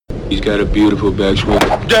He's got a beautiful backswing.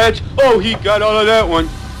 Oh, he got all of that one.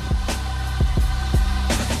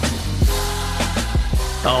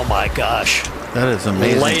 Oh my gosh. That is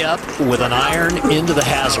amazing. Layup with an iron into the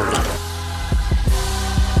hazard.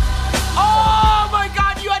 Oh my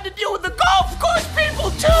God, you had to deal with the golf course people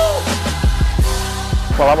too!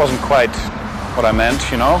 Well, that wasn't quite what I meant,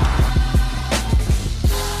 you know.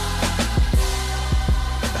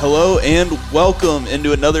 Hello and welcome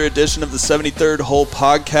into another edition of the 73rd Hole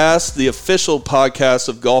Podcast, the official podcast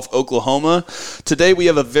of Golf Oklahoma. Today we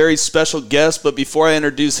have a very special guest, but before I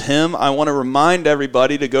introduce him, I want to remind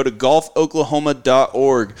everybody to go to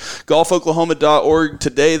golfoklahoma.org. Golfoklahoma.org.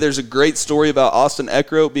 Today there's a great story about Potential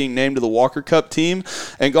Eckroat being named to the Walker Cup team,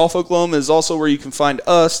 and Golf Oklahoma is also where you can find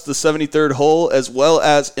us, the 73rd Hole, as well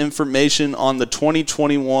as information on the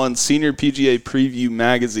 2021 Senior PGA Preview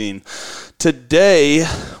magazine. Today,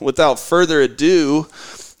 without further ado,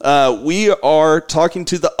 we are talking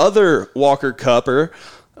to the other Walker Cupper,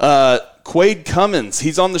 Quade Cummins.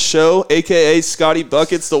 He's on the show, a.k.a. Scotty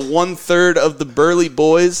Buckets, the one-third of the Burley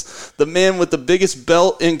boys, the man with the biggest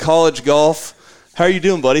belt in college golf. How are you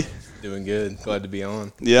doing, buddy? Doing good. Glad to be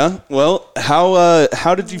on. Yeah? Well,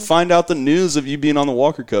 how did you find out the news of you being on the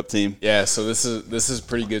Walker Cup team? Yeah, so this is a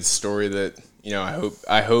pretty good story that, you know,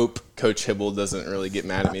 I hope Coach Hybl doesn't really get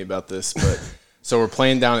mad at me about this, but so we're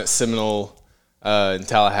playing down at Seminole in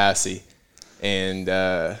Tallahassee, and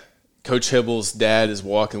Coach Hybl's dad is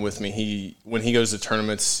walking with me. When he goes to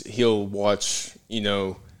tournaments, he'll watch, you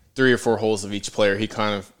know, 3 or 4 holes of each player. He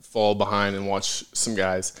kind of fall behind and watch some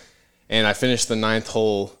guys. And I finished the 9th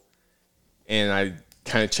hole, and I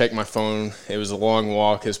kind of checked my phone. It was a long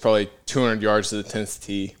walk. It was probably 200 yards to the 10th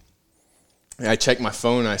tee. And I check my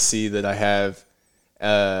phone. I see that I have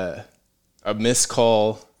a missed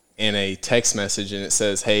call and a text message, and it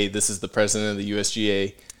says, "Hey, this is the president of the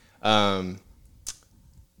USGA.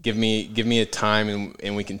 Give me a time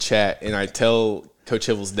and we can chat." And I tell Coach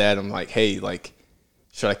Hybl's dad, I'm like, "Hey, like,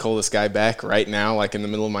 should I call this guy back right now, like in the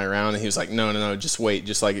middle of my round?" And he was like, No, just wait,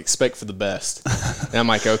 just like expect for the best." And I'm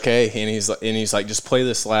like, "Okay." And he's like, "Just play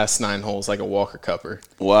this last 9 holes like a Walker Cupper."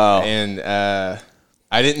 Wow. And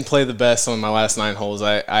I didn't play the best on my last 9 holes.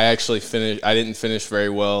 I actually finished. I didn't finish very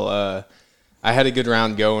well. I had a good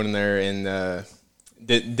round going in there, and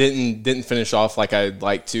didn't finish off like I'd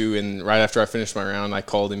like to. And right after I finished my round, I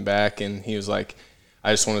called him back, and he was like,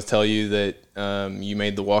 "I just want to tell you that you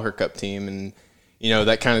made the Walker Cup team." And you know,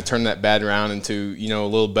 that kind of turned that bad round into, you know,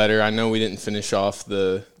 a little better. I know we didn't finish off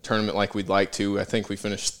the tournament like we'd like to. I think we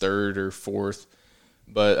finished 3rd or 4th,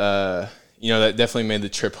 but you know, that definitely made the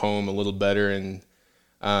trip home a little better. And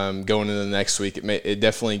going into the next week, it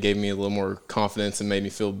definitely gave me a little more confidence and made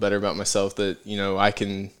me feel better about myself that, you know, I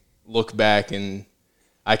can look back and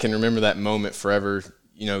I can remember that moment forever,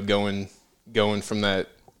 you know, going from that,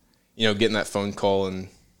 you know, getting that phone call and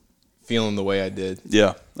feeling the way I did.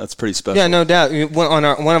 Yeah, that's pretty special. Yeah, no doubt.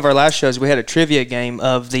 On one of our last shows, we had a trivia game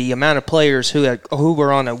of the amount of players who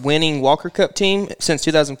were on a winning Walker Cup team since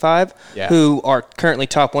 2005, who are currently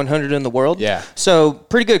top 100 in the world. Yeah. So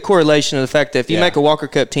pretty good correlation of the fact that if you make a Walker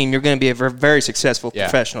Cup team, you're going to be a very successful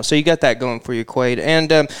professional. So you got that going for you, Quade.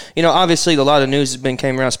 And you know, obviously, a lot of news has been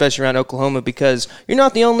came around, especially around Oklahoma, because you're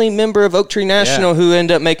not the only member of Oak Tree National who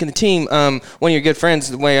ended up making the team. One of your good friends,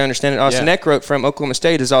 the way I understand it, Potential Eckroat from Oklahoma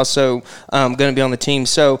State, is also going to be on the team.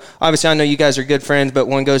 So obviously, I know you guys are good friends, but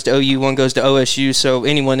one goes to OU, one goes to OSU, so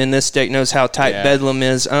anyone in this state knows how tight Bedlam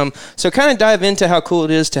is. So kind of dive into how cool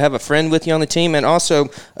it is to have a friend with you on the team, and also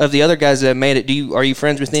of the other guys that have made it. Are you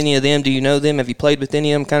friends with any of them? Do you know them? Have you played with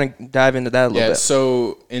any of them? Kind of dive into that a little bit.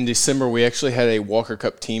 So in December, we actually had a Walker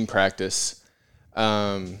Cup team practice.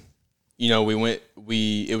 You know,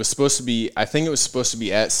 it was supposed to be, I think it was supposed to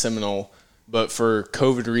be at Seminole, but for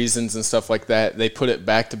COVID reasons and stuff like that, they put it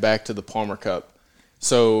back-to-back to the Palmer Cup.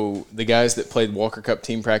 So the guys that played Walker Cup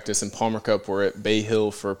team practice and Palmer Cup were at Bay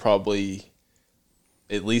Hill for probably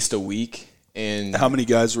at least a week. And how many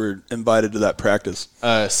guys were invited to that practice?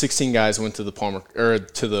 16 guys went to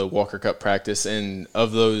the Walker Cup practice, and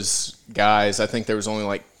of those guys, I think there was only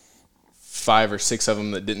like 5 or 6 of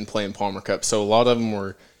them that didn't play in Palmer Cup. So a lot of them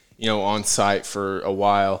were, you know, on site for a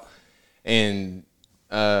while, and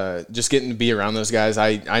just getting to be around those guys.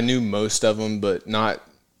 I knew most of them, but not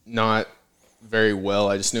very well.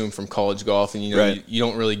 I just knew them from college golf, and you know, you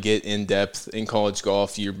don't really get in depth in college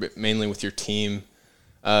golf. You're mainly with your team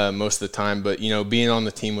most of the time. But you know, being on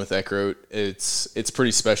the team with Eckroat, it's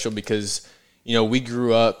pretty special because you know, we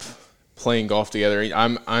grew up playing golf together.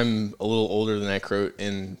 I'm a little older than Eckroat,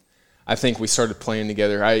 and I think we started playing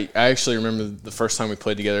together. I actually remember the first time we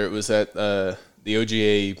played together. It was at the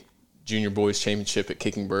OGA Junior Boys Championship at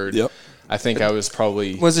Kicking Bird. Yep. I think I was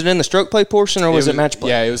probably. Was it in the stroke play portion or was it match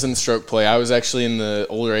play? Yeah, it was in the stroke play. I was actually in the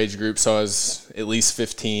older age group, so I was at least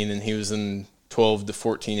 15, and he was in 12 to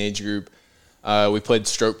 14 age group. We played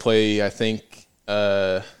stroke play. I think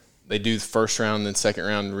they do the first round and second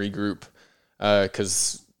round regroup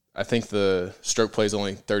because I think the stroke play is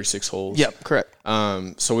only 36 holes. Yep, correct.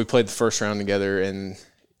 So we played the first round together, and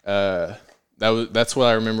that's what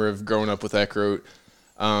I remember of growing up with Eckroat.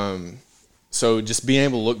 So just being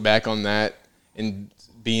able to look back on that and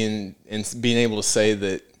being able to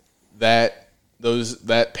say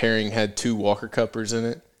that pairing had 2 Walker Cuppers in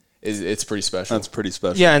it. It's pretty special. That's pretty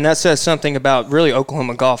special. Yeah, and that says something about really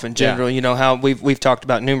Oklahoma golf in general. Yeah. You know, how we've talked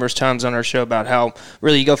about numerous times on our show about how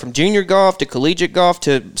really you go from junior golf to collegiate golf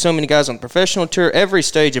to so many guys on the professional tour. Every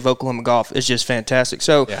stage of Oklahoma golf is just fantastic.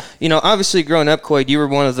 So, you know, obviously growing up, Quade, you were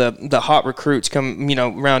one of the hot recruits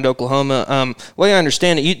around Oklahoma. Way I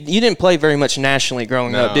understand it, you didn't play very much nationally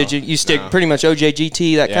growing up, did you? You stick pretty much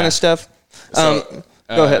OJGT, that kind of stuff? So,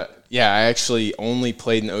 go ahead. Yeah, I actually only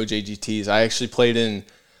played in OJGTs.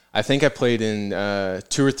 I think I played in 2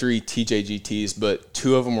 or 3 TJGTs, but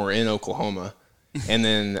 2 of them were in Oklahoma. And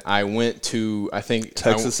then I went to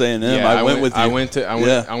Texas A&M. Yeah, I went with you. I went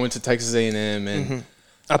to Texas A&M, and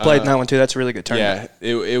I played in that one too. That's a really good tournament. Yeah,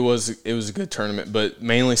 it was a good tournament, but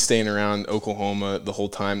mainly staying around Oklahoma the whole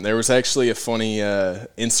time. There was actually a funny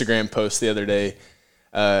Instagram post the other day.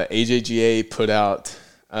 AJGA put out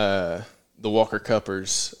the Walker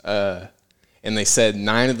Cuppers, and they said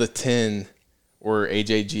 9 of the 10 were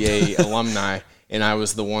AJGA alumni, and I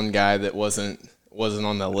was the one guy that wasn't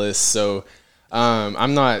on the list. So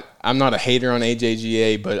I'm not a hater on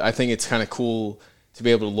AJGA, but I think it's kind of cool to be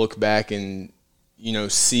able to look back and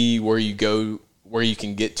see where you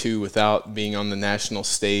can get to without being on the national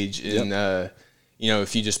stage. And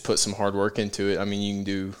if you just put some hard work into it, I mean,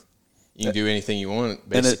 you can do anything you want,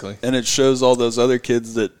 basically. And it shows all those other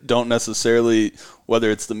kids that don't necessarily,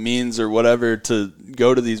 whether it's the means or whatever, to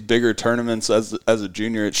go to these bigger tournaments as a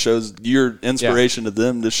junior. It shows your inspiration to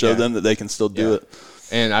them to show them that they can still do it.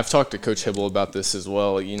 And I've talked to Coach Hybl about this as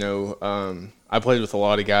well. I played with a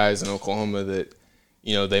lot of guys in Oklahoma that,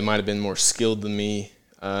 they might have been more skilled than me,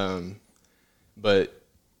 but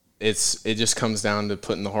it just comes down to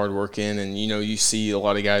putting the hard work in, and you see a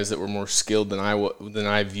lot of guys that were more skilled than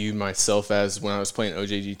I viewed myself as when I was playing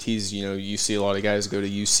OJGTs. You see a lot of guys go to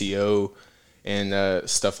UCO and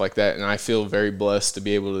stuff like that, and I feel very blessed to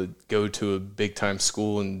be able to go to a big time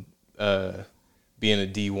school and be in a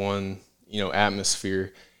D1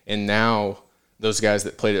 atmosphere. And now those guys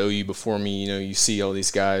that played at OU before me, you see all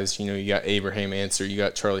these guys. You got Abraham Answer, you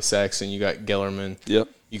got Charlie Saxon, you got Gellerman. Yep.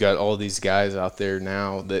 You got all these guys out there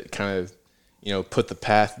now that kind of, put the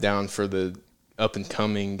path down for the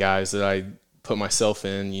up-and-coming guys that I put myself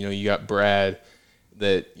in. You got Brad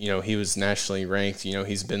that, he was nationally ranked.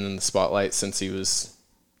 He's been in the spotlight since he was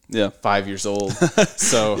 5 years old.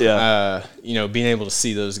 So, being able to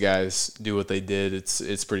see those guys do what they did,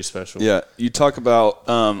 it's pretty special. Yeah, you talk about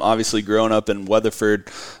obviously growing up in Weatherford.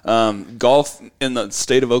 Golf in the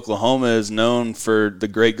state of Oklahoma is known for the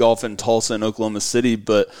great golf in Tulsa and Oklahoma City,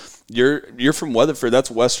 but you're from Weatherford.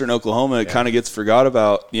 That's Western Oklahoma. It kind of gets forgot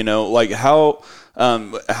about.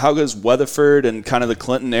 How goes Weatherford and kind of the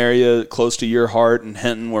Clinton area close to your heart, and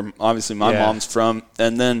Hinton, where obviously my mom's from?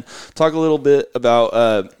 And then talk a little bit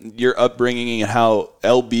about your upbringing and how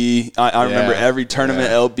LB, I remember every tournament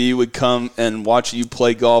LB would come and watch you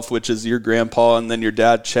play golf, which is your grandpa and then your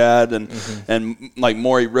dad Chad and like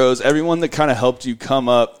Maury Rose, everyone that kind of helped you come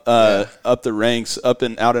up up the ranks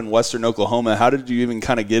out in Western Oklahoma. How did you even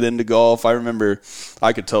kind of get into golf? I remember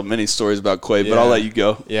I could tell many stories about Quade, but I'll let you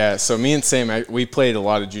go. Yeah, so me and Sam, we played a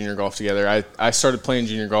lot of junior golf together. I started playing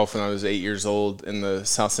junior golf when I was 8 years old in the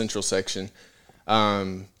South Central section.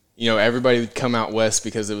 Everybody would come out west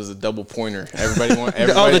because it was a double pointer.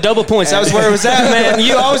 The double points. That was where it was at, man.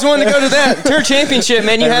 You always wanted to go to that tour championship,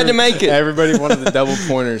 man. You had to make it. Everybody wanted the double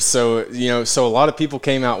pointers. So, so a lot of people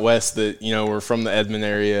came out west that, were from the Edmond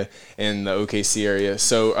area and the OKC area.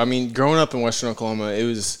 So, I mean, growing up in Western Oklahoma, it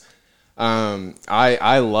was,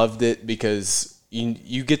 I loved it because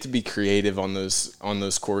you get to be creative on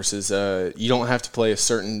those courses. You don't have to play a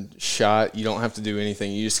certain shot. You don't have to do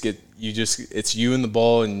anything. It's you and the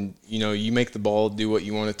ball, and you make the ball do what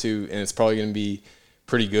you want it to, and it's probably going to be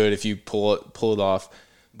pretty good if you pull it off.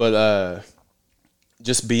 But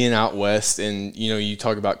just being out west, and you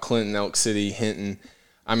talk about Clinton, Elk City, Hinton.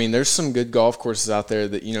 I mean, there's some good golf courses out there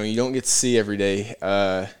that you don't get to see every day.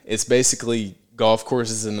 It's basically golf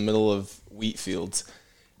courses in the middle of wheat fields,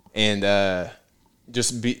 and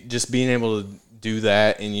just being able to do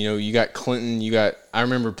that. And, you got Clinton, I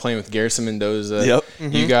remember playing with Garrison Mendoza. Yep.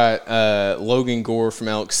 Mm-hmm. You got Logan Gore from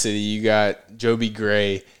Elk City. You got Joby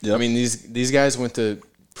Gray. Yep. I mean, these guys went to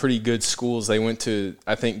pretty good schools. They went to,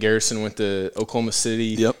 I think Garrison went to Oklahoma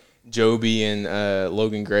City. Yep. Joby and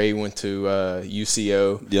Logan Gray went to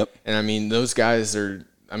UCO. Yep. And, I mean, those guys are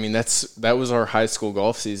 – I mean, that was our high school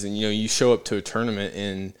golf season. You show up to a tournament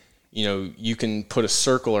and, you can put a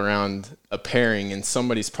circle around a pairing and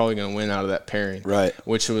somebody's probably going to win out of that pairing. Right.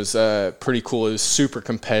 Which was pretty cool. It was super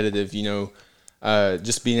competitive,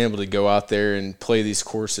 just being able to go out there and play these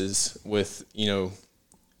courses with,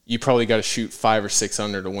 you probably got to shoot 5 or 6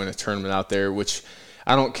 under to win a tournament out there, which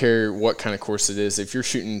I don't care what kind of course it is. If you're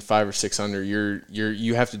shooting 5 or 6 under,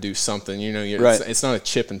 you have to do something. Right. It's not a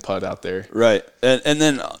chip and putt out there. Right. And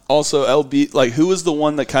then also LB, like, who was the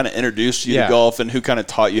one that kind of introduced you to golf and who kind of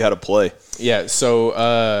taught you how to play? Yeah.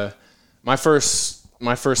 So my first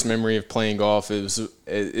memory of playing golf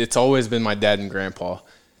it's always been my dad and grandpa.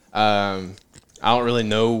 I don't really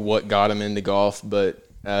know what got them into golf, but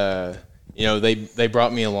they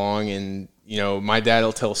brought me along, and my dad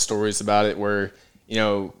will tell stories about it where.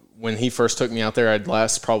 When he first took me out there, I'd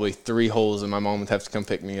last probably 3 holes, and my mom would have to come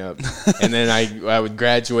pick me up. And then I would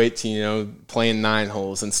graduate to, playing 9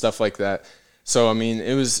 holes and stuff like that. So, I mean,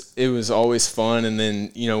 it was always fun. And then,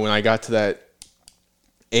 when I got to that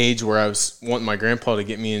age where I was wanting my grandpa to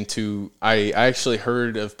get me into, I actually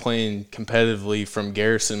heard of playing competitively from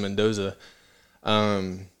Garrison Mendoza.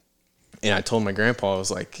 And I told my grandpa, I was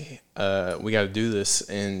like, we got to do this.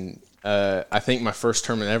 And I think my first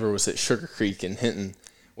tournament ever was at Sugar Creek in Hinton,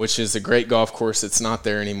 which is a great golf course. It's not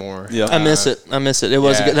there anymore. Yeah, I miss it. It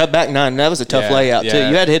was that back 9. That was a tough layout too.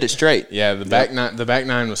 You had to hit it straight. Yeah, the back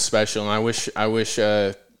 9 was special, and I wish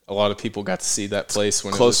a lot of people got to see that place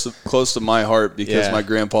when close to my heart, because my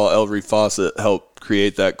grandpa Ellery Fawcett helped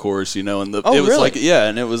create that course, and it was really?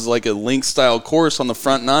 and it was like a link style course on the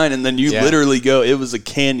front 9, and then you literally go, it was a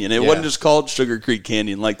canyon. It wasn't just called Sugar Creek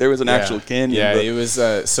Canyon, like there was an actual canyon. Yeah, it was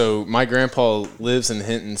so my grandpa lives in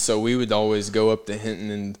Hinton, so we would always go up to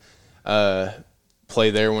Hinton and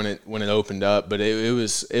play there when it opened up. But it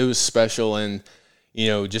was special, and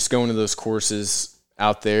just going to those courses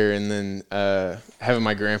out there, and then having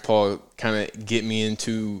my grandpa kind of get me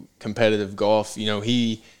into competitive golf.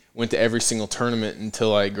 He went to every single tournament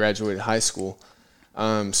until I graduated high school.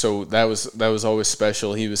 So that was always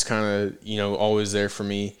special. He was kind of, always there for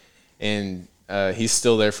me, and he's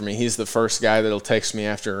still there for me. He's the first guy that'll text me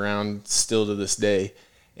after a round still to this day.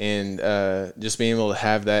 And just being able to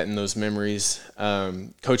have that in those memories.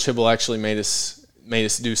 Coach Hybl actually made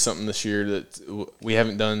us do something this year that we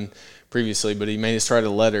haven't done previously, but he made us write a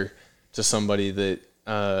letter to somebody that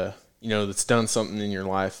that's done something in your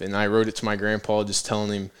life. And I wrote it to my grandpa, just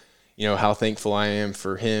telling him how thankful I am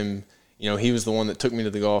for him. He was the one that took me to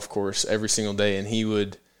the golf course every single day, and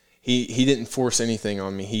he didn't force anything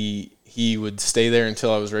on me. He would stay there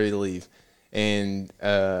until I was ready to leave. And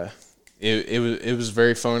it was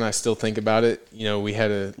very fun. I still think about it. We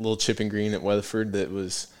had a little chipping green at Weatherford that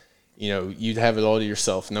was, you'd have it all to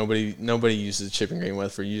yourself. Nobody uses a chipping green at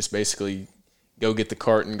Weatherford. You just basically go get the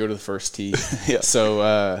cart and go to the first tee. Yeah.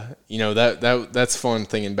 So that's fun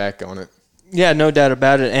thinking back on it. Yeah, no doubt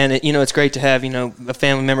about it. And it's great to have a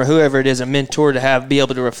family member, whoever it is, a mentor to be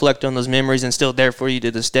able to reflect on those memories and still there for you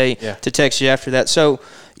to this day to text you after that. So,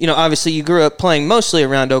 obviously you grew up playing mostly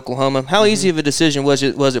around Oklahoma. How easy of a decision was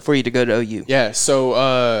it for you to go to OU? Yeah,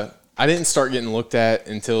 so I didn't start getting looked at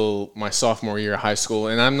until my sophomore year of high school,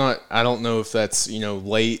 and I don't know if that's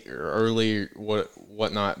late or early or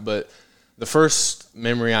whatnot, but the first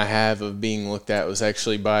memory I have of being looked at was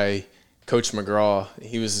actually by Coach McGraw.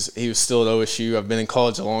 He was still at OSU. I've been in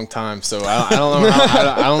college a long time, so I don't know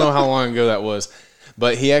I don't know how long ago that was,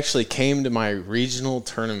 but he actually came to my regional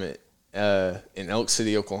tournament in Elk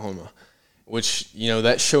City, Oklahoma, which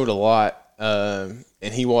that showed a lot. And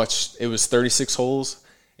he watched. It was 36 holes,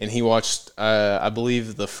 and he watched I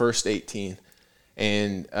believe the first 18,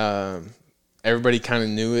 and everybody kind of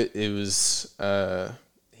knew it. It was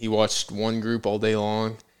he watched one group all day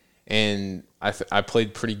long, and I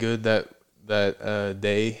played pretty good that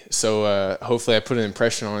day, so hopefully I put an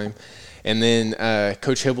impression on him. And then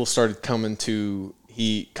Coach Hybl started coming to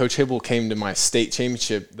Coach Hybl came to my state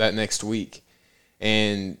championship that next week,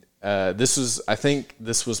 and this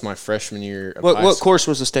was my freshman year of high school. What course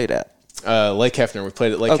was the state at? Lake Hefner. We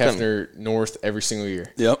played at Lake Hefner North every single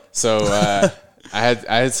year. Yep. So I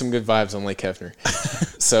had some good vibes on Lake Hefner.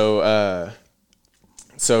 So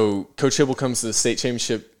Coach Hybl comes to the state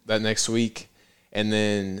championship that next week, and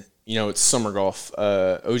then it's summer golf.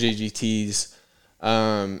 OJGT's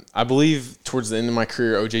I believe towards the end of my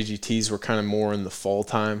career, OJGTs were kind of more in the fall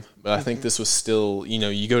time, but I think this was still,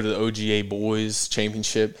 you go to the OGA Boys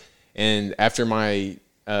Championship, and after my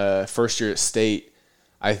first year at State,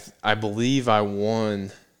 I believe I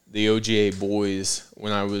won the OGA Boys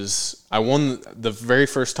when I won the very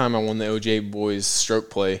first time I won the OGA Boys stroke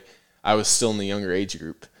play. I was still in the younger age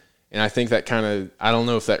group, and I think that kind of, I don't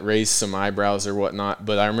know if that raised some eyebrows or whatnot,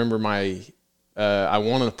 but I remember I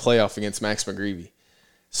won a playoff against Max McGreevy.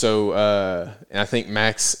 So, and I think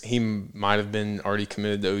Max, he might have been already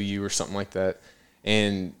committed to OU or something like that.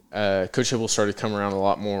 And Coach Hybl started coming around a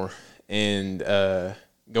lot more. And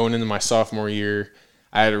going into my sophomore year,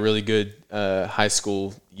 I had a really good high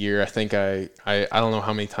school year. I think I don't know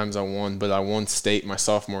how many times I won, but I won state my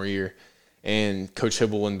sophomore year. And Coach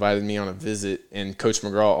Hybl invited me on a visit, and Coach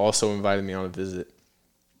McGraw also invited me on a visit.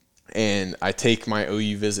 And I take my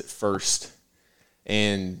OU visit first.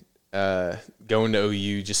 And going to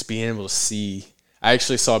OU, just being able to see. I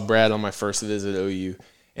actually saw Brad on my first visit at OU,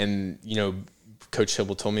 and Coach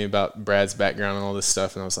Hybl told me about Brad's background and all this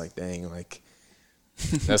stuff, and I was like, dang, like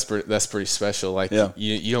that's pretty special. Like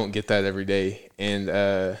you don't get that every day, and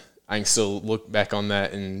I can still look back on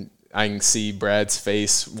that, and I can see Brad's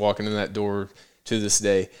face walking in that door to this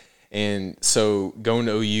day. And so going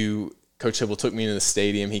to OU, Coach Hybl took me into the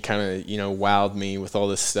stadium. He kind of wowed me with all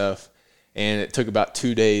this stuff. And it took about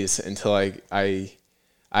 2 days until I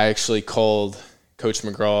actually called Coach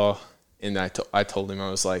McGraw, and I told him, I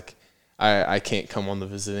was like, I can't come on the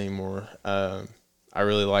visit anymore. I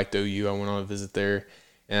really liked OU. I went on a visit there,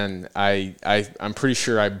 and I'm pretty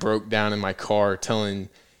sure I broke down in my car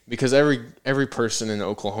because every person in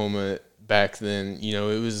Oklahoma back then,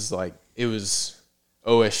 it was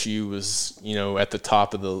OSU was at the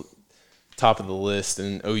top of the list,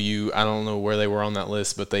 and OU, I don't know where they were on that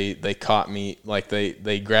list, but they caught me, like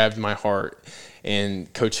they grabbed my heart.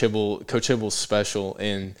 And Coach Hybl's special,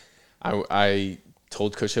 and I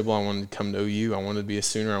told Coach Hybl I wanted to come to OU. I wanted to be a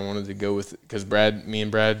Sooner. I wanted to go with, because Brad,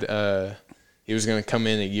 he was going to come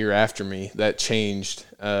in a year after me. That changed.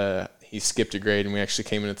 He skipped a grade, and we actually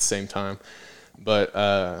came in at the same time. But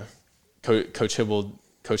Coach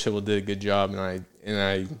Hybl did a good job, and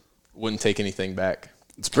I wouldn't take anything back.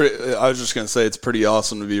 I was just going to say, it's pretty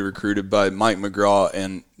awesome to be recruited by Mike McGraw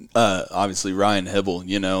and obviously Ryan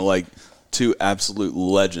Hybl, like two absolute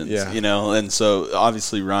legends, and so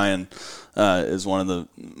obviously Ryan is one of the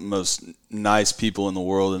most nice people in the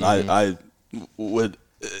world, and I would,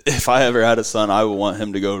 if I ever had a son, I would want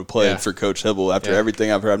him to go to play for Coach Hybl. After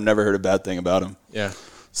everything I've heard, I've never heard a bad thing about him. Yeah.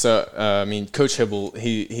 So, Coach Hybl,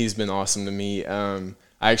 he's been awesome to me. I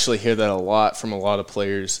actually hear that a lot from a lot of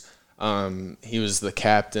players. He was the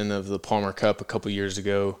captain of the Palmer Cup a couple years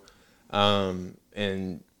ago.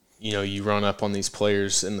 And, you run up on these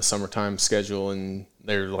players in the summertime schedule, and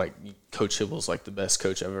they're like, Coach Hybl's like the best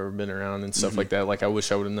coach I've ever been around and stuff like that. Like, I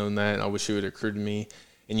wish I would have known that, and I wish he would have recruited me.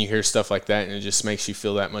 And you hear stuff like that, and it just makes you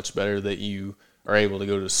feel that much better that you are able to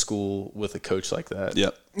go to school with a coach like that.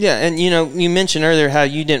 Yep. Yeah, and you mentioned earlier how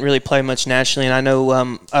you didn't really play much nationally, and I know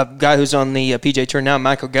a guy who's on the PGA Tour now,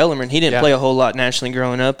 Michael Gellerman, he didn't play a whole lot nationally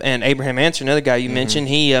growing up, and Abraham Answer, another guy you mentioned,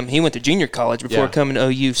 he went to junior college before coming to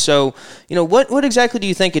OU. So, what exactly do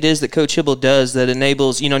you think it is that Coach Hybl does that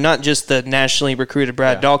enables, not just the nationally recruited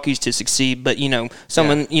Brad Dalkeys to succeed, but,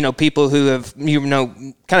 someone, people who have,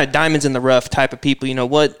 kind of diamonds in the rough type of people,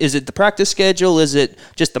 what is it, the practice schedule? Is it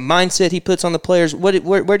just the mindset he puts on the players? Where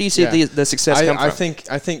do you see the success come from?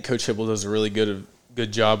 I think Coach Hybl does a really good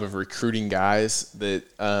job of recruiting guys that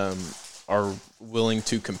are willing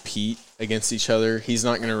to compete against each other. He's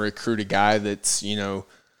not going to recruit a guy that's, he's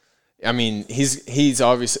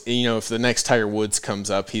obviously, if the next Tiger Woods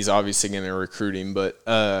comes up, he's obviously going to recruit him. But,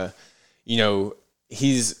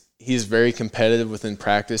 he's very competitive within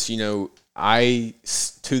practice. I,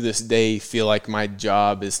 to this day, feel like my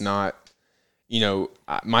job is not,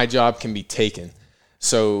 my job can be taken.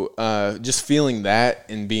 So just feeling that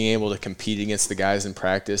and being able to compete against the guys in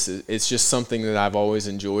practice, it's just something that I've always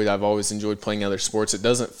enjoyed. I've always enjoyed playing other sports. It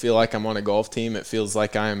doesn't feel like I'm on a golf team. It feels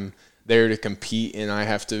like I'm there to compete, and I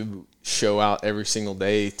have to show out every single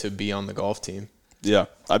day to be on the golf team. Yeah.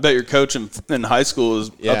 I bet your coach in high school was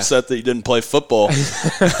upset that you didn't play football.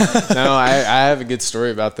 No, I have a good story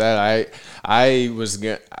about that.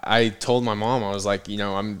 I told my mom, I was like,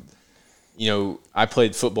 I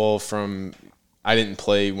played football I didn't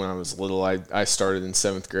play when I was little. I started in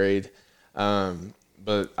 7th grade.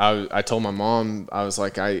 But I told my mom, I was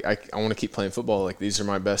like, I want to keep playing football. Like, these are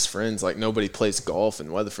my best friends. Like, nobody plays golf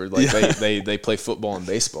in Weatherford. Like, they play football and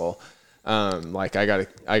baseball. Like, I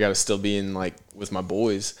gotta still be in, like, with my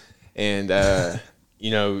boys. And,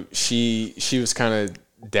 she was kind of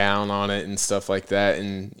down on it and stuff like that.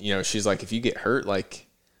 And, she's like, if you get hurt, like,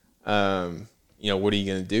 what are you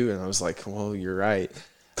going to do? And I was like, well, you're right.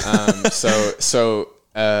 So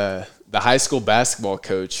the high school basketball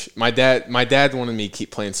coach, my dad wanted me to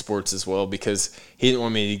keep playing sports as well because he didn't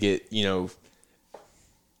want me to get,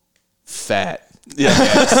 fat. Yeah.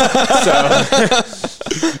 So,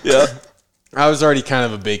 yeah. I was already kind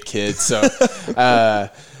of a big kid. So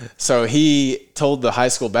he told the high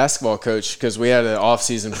school basketball coach, because we had an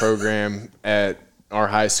off-season program at our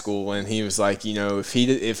high school, and he was like,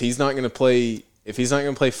 if he's not going to play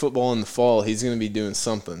football in the fall, he's going to be doing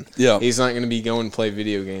something. Yeah. He's not going to be going to play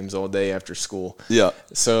video games all day after school. Yeah.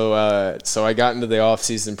 So I got into the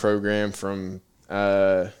off-season program from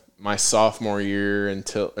my sophomore year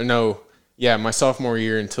until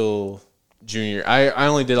junior. I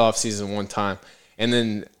only did off-season one time. And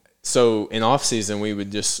then so in off-season we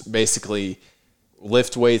would just basically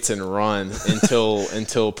lift weights and run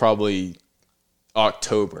until probably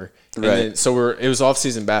October. Right. And then, so it was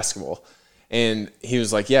off-season basketball. And he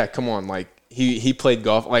was like, yeah, come on. Like, he played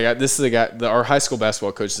golf. Like, this is a guy, our high school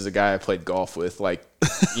basketball coach is a guy I played golf with, like,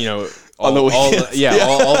 all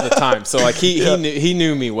the time. So, like, he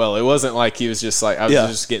knew me well. It wasn't like he was just like, I was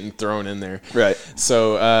just getting thrown in there. Right.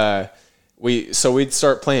 So, we'd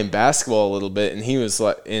start playing basketball a little bit. And he was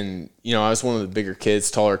like, I was one of the bigger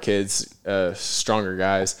kids, taller kids, stronger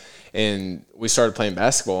guys. And we started playing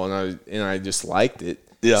basketball, and I just liked it.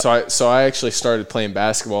 Yeah. So I actually started playing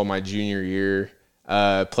basketball my junior year.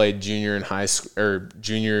 Played junior in high school or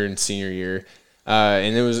junior and senior year,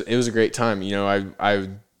 and it was a great time. I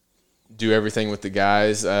do everything with the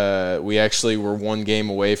guys. We actually were one game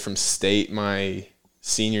away from state my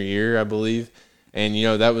senior year, I believe, and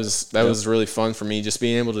that was really fun for me, just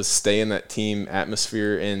being able to stay in that team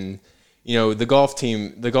atmosphere. And the golf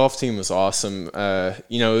team was awesome.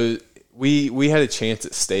 We had a chance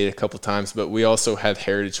at state a couple times, but we also had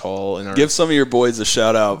Heritage Hall. Give some of your boys a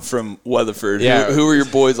shout out from Weatherford. Yeah. Who were your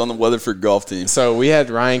boys on the Weatherford golf team? So we had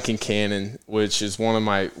Ryan Kincannon, which is one of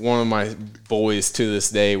my boys to this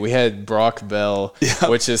day. We had Brock Bell,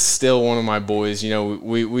 which is still one of my boys. We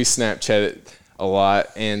Snapchat it a lot,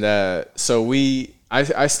 and so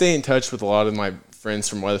I stay in touch with a lot of my friends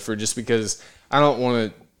from Weatherford just because I don't want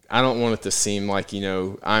it to seem like,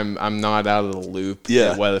 I'm not out of the loop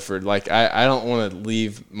at Weatherford. Like, I don't want to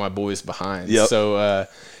leave my boys behind. Yep. So,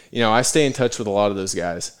 I stay in touch with a lot of those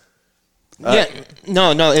guys.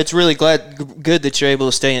 It's really good that you're able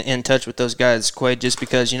to stay in touch with those guys, Quade, just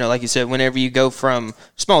because, like you said, whenever you go from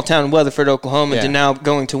small town Weatherford, Oklahoma, to now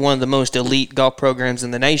going to one of the most elite golf programs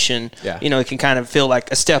in the nation, it can kind of feel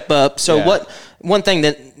like a step up. So one thing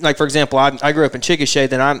that, like, for example, I grew up in Chickasha,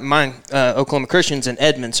 then mine Oklahoma Christian's in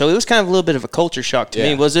Edmond, so it was kind of a little bit of a culture shock to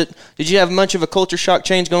me. Did you have much of a culture shock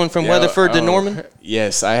change going from Weatherford to Norman?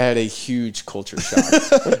 Yes, I had a huge culture shock.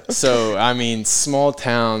 So, I mean, small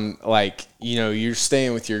town, like, you're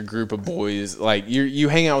staying with your group of boys, like you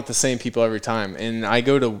hang out with the same people every time. And I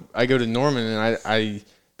go to Norman, and I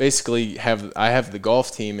basically have the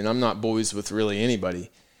golf team, and I'm not boys with really anybody.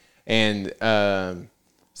 And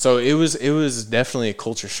so it was definitely a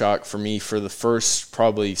culture shock for me for the first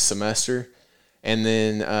probably semester. And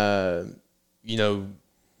then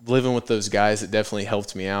living with those guys, it definitely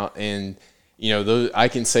helped me out. And I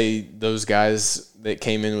can say those guys that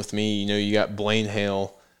came in with me, you got Blaine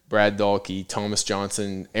Hale, Brad Dahlke, Thomas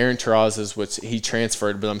Johnson, Aaron Terrazas, which he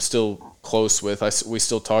transferred, but I'm still close with. We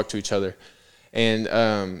still talk to each other.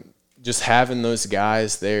 And just having those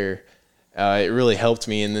guys there, it really helped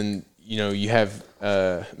me. And then, you have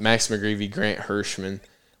Max McGreevy, Grant Hirschman,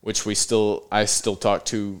 which I still talk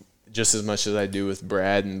to just as much as I do with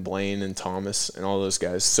Brad and Blaine and Thomas and all those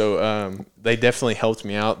guys. So they definitely helped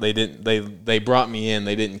me out. They brought me in.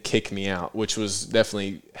 They didn't kick me out, which was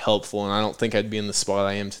definitely helpful. And I don't think I'd be in the spot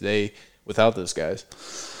I am today without those guys.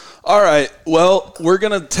 All right. Well, we're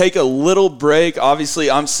going to take a little break.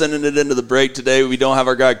 Obviously, I'm sending it into the break today. We don't have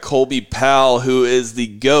our guy Colby Powell, who is the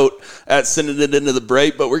GOAT at sending it into the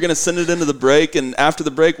break, but we're going to send it into the break. And after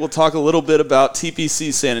the break, we'll talk a little bit about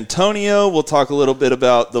TPC San Antonio. We'll talk a little bit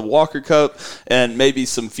about the Walker Cup and maybe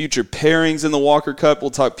some future pairings in the Walker Cup.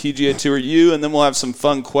 We'll talk PGA Tour U, and then we'll have some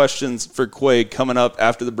fun questions for Quade coming up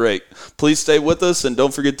after the break. Please stay with us, and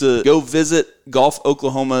don't forget to go visit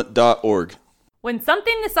golfoklahoma.org. When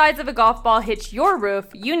something the size of a golf ball hits your roof,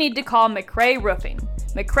 you need to call McRae Roofing.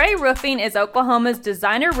 McRae Roofing is Oklahoma's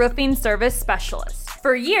designer roofing service specialist.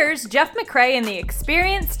 For years, Jeff McRae and the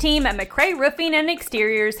experienced team at McRae Roofing and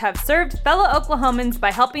Exteriors have served fellow Oklahomans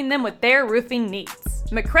by helping them with their roofing needs.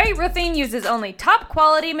 McRae Roofing uses only top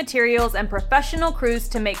quality materials and professional crews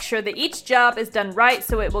to make sure that each job is done right,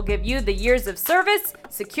 so it will give you the years of service,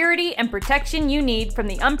 security, and protection you need from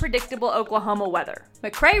the unpredictable Oklahoma weather.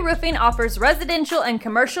 McRae Roofing offers residential and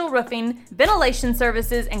commercial roofing, ventilation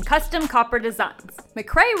services, and custom copper designs.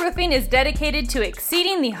 McRae Roofing is dedicated to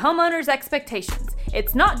exceeding the homeowner's expectations.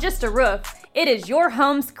 It's not just a roof, it is your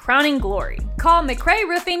home's crowning glory. Call McRae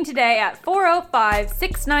Roofing today at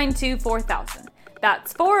 405-692-4000.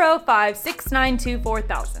 That's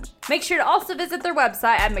 405-692-4000. Make sure to also visit their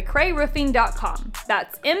website at mcrayroofing.com.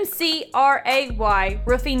 That's MCRAY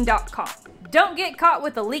roofing.com. Don't get caught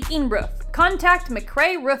with a leaking roof. Contact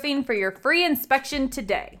McRae Roofing for your free inspection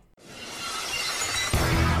today.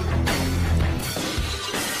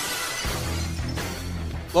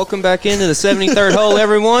 Welcome back into the 73rd hole,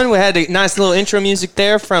 everyone. We had a nice little intro music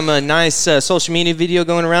there from a nice social media video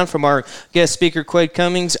going around from our guest speaker, Quade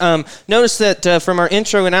Cummins. Notice that from our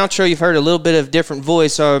intro and outro, you've heard a little bit of different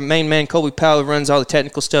voice. Our main man, Colby Powell, who runs all the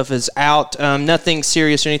technical stuff, is out. Nothing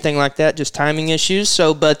serious or anything like that, just timing issues.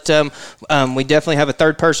 So, but we definitely have a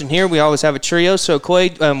third person here. We always have a trio. So,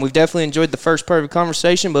 Quade, we've definitely enjoyed the first part of the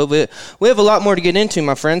conversation, but we have a lot more to get into,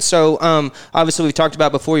 my friend. So, obviously, we talked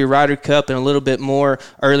about before your Ryder Cup and a little bit more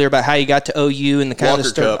earlier about how you got to OU and the kind Walker of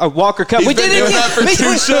stuff. Cup. Walker Cup. We did it again. We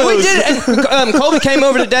did it. And Colby came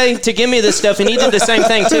over today to give me this stuff, and he did the same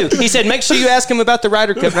thing too. He said, "Make sure you ask him about the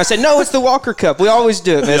Ryder Cup." And I said, "No, it's the Walker Cup. We always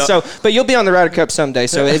do it, man." Yeah. So, but you'll be on the Ryder Cup someday,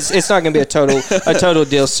 so it's not going to be a total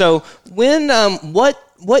deal. So, when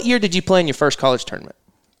what year did you play in your first college tournament?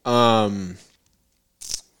 My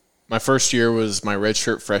first year was my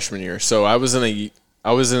redshirt freshman year, so I was in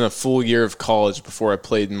a full year of college before I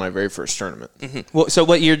played in my very first tournament. Mm-hmm. Well, so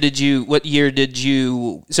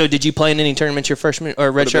did you play in any tournaments your freshman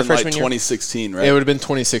or redshirt freshman year? 2016, right? It would have been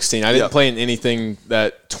 2016. I didn't play in anything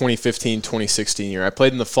that 2015, 2016 year. I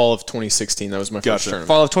played in the fall of 2016. That was my first tournament.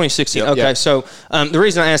 Fall of 2016. Yep. Okay, yeah. So the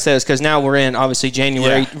reason I asked that is because now we're in obviously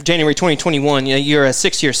January 2021. You're a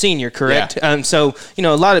 6-year senior, correct? Yeah. So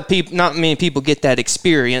a lot of people, not many people get that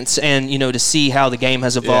experience, and to see how the game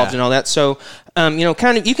has evolved and all that. So.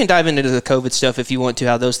 Kind of, you can dive into the COVID stuff if you want to,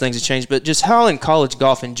 how those things have changed, but just how in college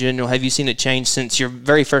golf in general have you seen it change since your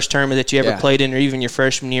very first tournament that you ever played in, or even your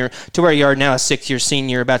freshman year, to where you are now a 6-year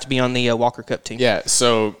senior about to be on the Walker Cup team? Yeah,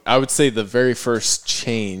 so I would say the very first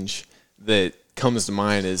change that comes to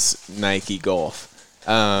mind is Nike golf.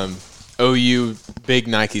 OU, big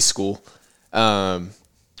Nike school.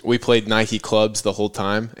 We played Nike clubs the whole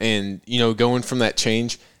time, and, going from that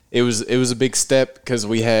change, it was a big step because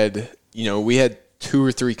we had 2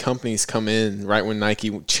 or 3 companies come in right when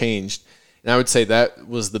Nike changed. And I would say that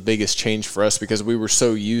was the biggest change for us because we were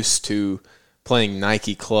so used to playing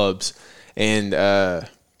Nike clubs. And,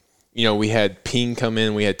 we had Ping come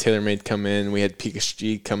in, we had TaylorMade come in, we had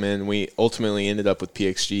PXG come in. We ultimately ended up with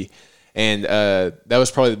PXG. And that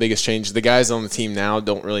was probably the biggest change. The guys on the team now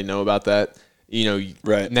don't really know about that.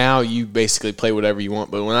 Right. Now you basically play whatever you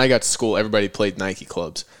want. But when I got to school, everybody played Nike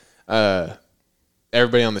clubs.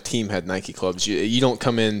 Everybody on the team had Nike clubs. You don't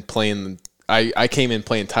come in playing. I came in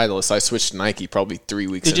playing Titleist. I switched to Nike probably 3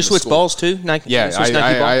 weeks. Did you switch balls too? Nike. Yeah,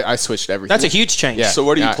 I switched everything. That's a huge change. Yeah. So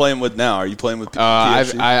what are you playing with now? Are you playing with?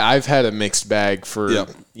 I've had a mixed bag for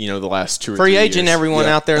the last 2 or 3 years. Free agent, everyone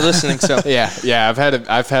out there listening. So yeah.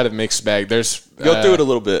 I've had a mixed bag. There's go through it a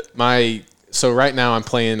little bit. So right now I'm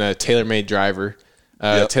playing a TaylorMade driver,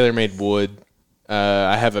 TaylorMade wood.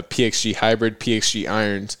 I have a PXG hybrid, PXG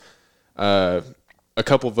irons. A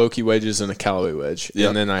couple Vokey wedges and a Callaway wedge,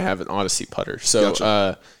 and then I have an Odyssey putter. So,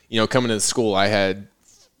 coming to the school, I had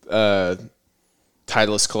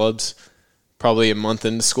Titleist clubs. Probably a month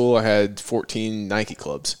into school, I had 14 Nike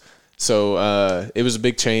clubs. So it was a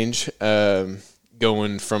big change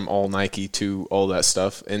going from all Nike to all that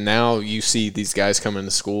stuff. And now you see these guys coming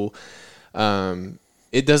to school.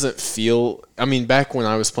 It doesn't feel – I mean, back when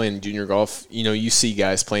I was playing junior golf, you see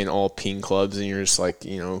guys playing all Ping clubs, and you're just like,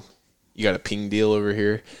 you got a Ping deal over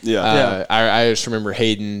here. Yeah. I just remember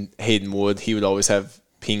Hayden Wood. He would always have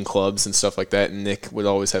Ping clubs and stuff like that, and Nick would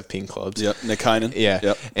always have Ping clubs. Yep, Nick Heinen. Yeah.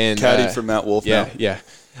 Yep. And caddy for Matt Wolf now. Yeah.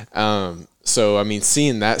 So, I mean,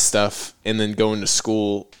 seeing that stuff and then going to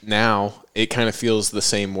school now, it kind of feels the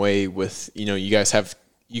same way with, you guys have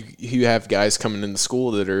 – you have guys coming into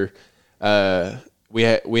school that are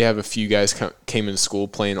we have a few guys came into school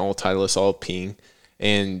playing all Titleist, all Ping,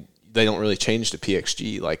 and – they don't really change to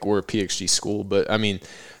PXG. Like, we're a PXG school, but I mean,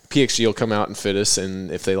 PXG will come out and fit us, and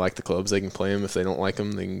if they like the clubs, they can play them. If they don't like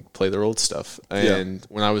them, they can play their old stuff. And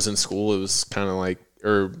when I was in school, it was kind of like,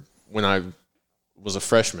 or when I was a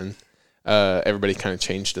freshman, everybody kind of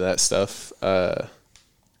changed to that stuff.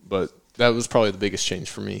 But that was probably the biggest change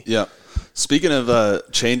for me. Yeah. Speaking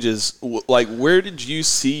of changes, like where did you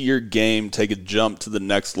see your game take a jump to the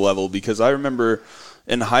next level? Because I remember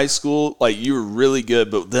in high school, like you were really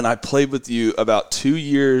good, but then I played with you about 2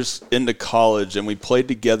 years into college, and we played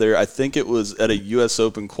together. I think it was at a U.S.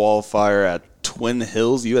 Open qualifier at Twin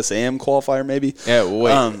Hills, USAM qualifier maybe. Yeah,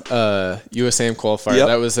 wait, USAM qualifier. Yep.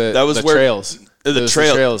 That was the where, Trails. The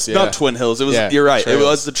Trails, yeah. Not Twin Hills. It was. You're right. Trails. It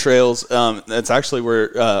was the Trails. That's actually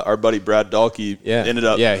where our buddy Brad Dahlke ended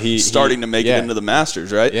up starting to make it into the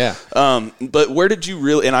Masters, right? Yeah. But where did you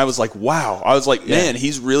really? And I was like, wow. I was like, man,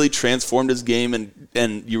 he's really transformed his game,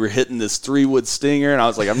 and you were hitting this 3-wood stinger, and I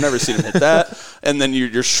was like, I've never seen him hit that. And then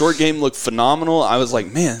your short game looked phenomenal. I was like,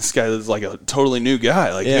 man, this guy is like a totally new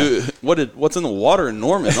guy. Like, what's in the water in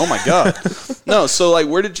Norman? Oh my god. No. So like,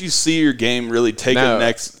 where did you see your game really take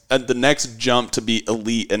the next jump to be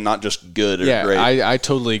elite and not just good or great? I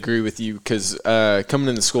totally agree with you because coming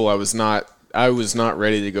into school, I was not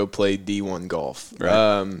ready to go play D1 golf.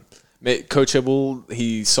 Right. Coach Hybl,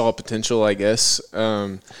 he saw potential, I guess.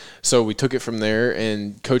 So we took it from there,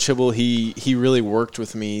 and Coach Hybl, he really worked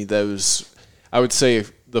with me. Those, I would say,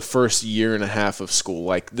 the first year and a half of school.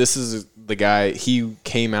 Like, this is the guy, he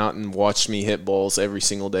came out and watched me hit balls every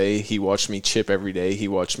single day. He watched me chip every day. He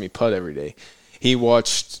watched me putt every day. He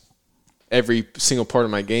watched every single part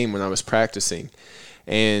of my game when I was practicing.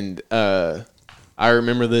 And I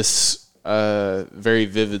remember this very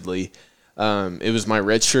vividly. It was my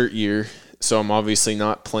redshirt year, so I'm obviously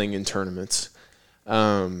not playing in tournaments.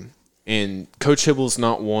 And Coach Hybl's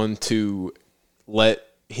not one to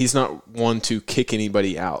he's not one to kick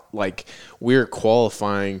anybody out. Like, we're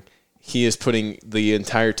qualifying. He is putting the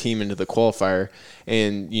entire team into the qualifier.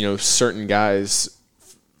 And, certain guys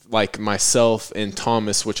like myself and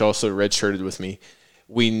Thomas, which also redshirted with me,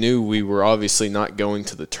 we knew we were obviously not going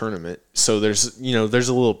to the tournament. So there's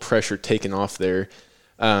a little pressure taken off there.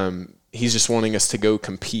 He's just wanting us to go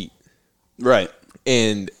compete. Right.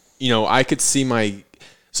 And, I could see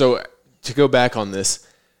so to go back on this,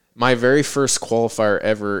 my very first qualifier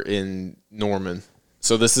ever in Norman,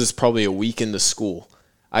 so this is probably a week into school,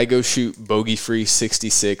 I go shoot bogey-free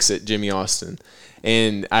 66 at Jimmy Austin.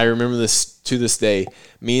 And I remember this to this day.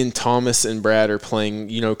 Me and Thomas and Brad are playing,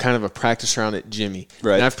 kind of a practice round at Jimmy.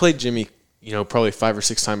 Right. And I've played Jimmy, probably 5 or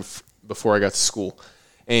 6 times before I got to school.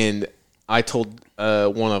 And I told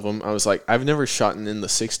one of them, I was like, I've never shot in the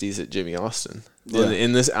 60s at Jimmy Austin. Yeah.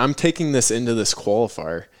 In this, I'm taking this into this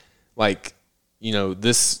qualifier. Like,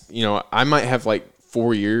 I might have like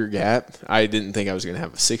 4-year gap. I didn't think I was going to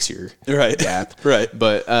have a 6-year gap. Right.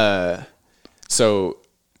 But so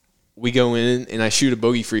we go in and I shoot a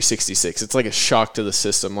bogey-free 66. It's like a shock to the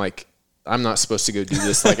system. Like, I'm not supposed to go do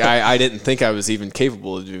this. Like, I didn't think I was even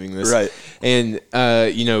capable of doing this. Right. And,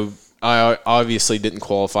 I obviously didn't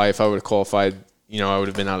qualify. If I would have qualified, I would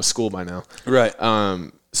have been out of school by now. Right.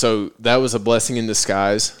 So that was a blessing in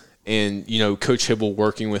disguise. And, Coach Hybl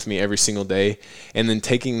working with me every single day. And then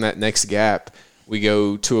taking that next gap, we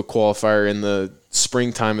go to a qualifier in the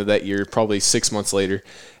springtime of that year, probably 6 months later.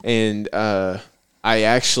 And I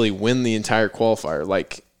actually win the entire qualifier.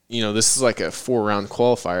 Like, this is like a 4-round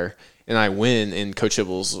qualifier. And I win, and Coach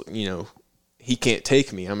Hybl's, he can't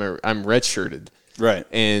take me. I'm redshirted. Right.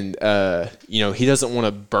 And, he doesn't want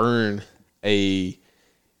to burn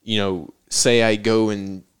say I go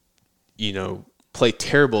and, play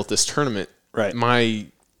terrible at this tournament. Right.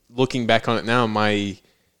 Looking back on it now, my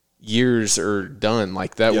years are done.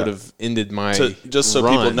 Like, that would have ended my just so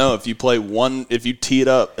run. People know, if you tee it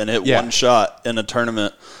up and hit one shot in a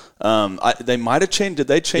tournament, they might have changed. Did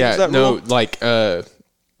they change that rule? No, like,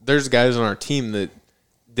 there's guys on our team that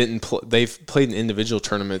didn't they've played in individual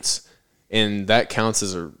tournaments, and that counts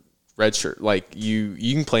as a red shirt. Like, you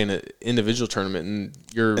can play in an individual tournament and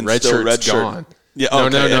your red shirt's gone. Yeah, okay.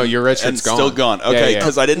 No, your red shirt's gone. Still gone. Okay,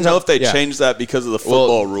 because I didn't know if they changed that because of the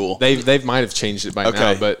football rule. They might have changed it by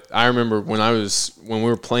now, but I remember when we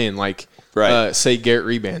were playing, like, say Garrett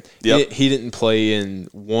Reban. Yep. He didn't play in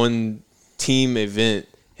one team event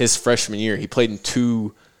his freshman year. He played in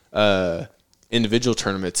 2 individual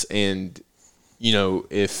tournaments, and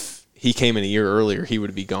if he came in a year earlier, he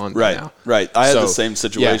would be gone by now. Right. I had the same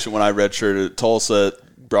situation when I redshirted at Tulsa.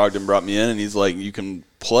 Brogdon brought me in, and he's like, you can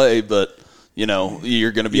play, but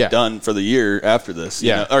you're going to be done for the year after this.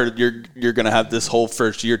 Or you're going to have this whole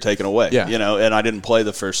first year taken away. Yeah. And I didn't play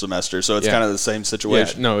the first semester, so it's kind of the same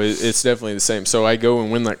situation. Yeah, no, it's definitely the same. So I go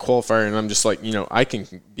and win that qualifier, and I'm just like, I can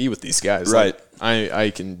be with these guys. Right. Like, I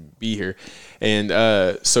can be here. And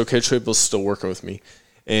so Coach Hybl's still working with me.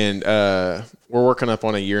 And we're working up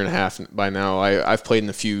on a year and a half by now. I've played in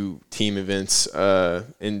a few team events.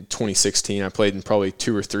 In 2016, I played in probably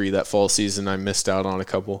 2 or 3 that fall season. I missed out on a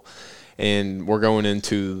couple. And we're going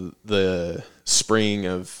into the spring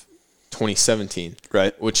of 2017,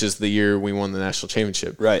 right? Which is the year we won the national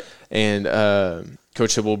championship, right? And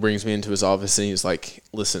Coach Hybl brings me into his office and he's like,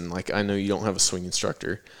 "Listen, like I know you don't have a swing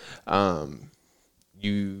instructor.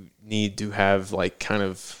 You need to have like kind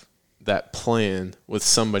of that plan with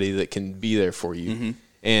somebody that can be there for you." Mm-hmm.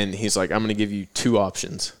 And he's like, "I'm going to give you 2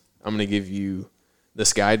 options. I'm going to give you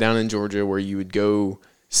this guy down in Georgia where you would go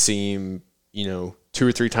see him, 2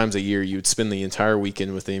 or 3 times a year. You would spend the entire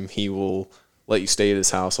weekend with him. He will let you stay at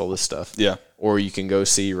his house, all this stuff. Yeah. Or you can go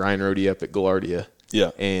see Ryan Rohde up at Gaillardia.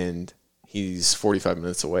 Yeah. And he's 45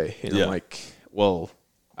 minutes away." And yeah. I'm like, well,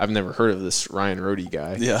 I've never heard of this Ryan Rohde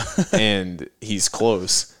guy. Yeah. And he's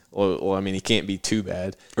close. Well, I mean, he can't be too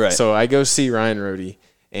bad. Right. So I go see Ryan Rohde,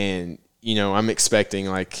 and, I'm expecting,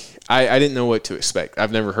 like, I didn't know what to expect.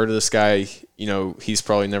 I've never heard of this guy. He's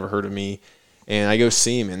probably never heard of me. And I go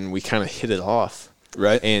see him, and we kind of hit it off.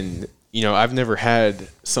 Right. And, I've never had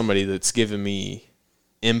somebody that's given me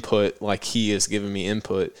input like he has given me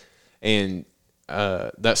input. And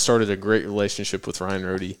that started a great relationship with Ryan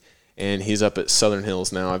Rohde. And he's up at Southern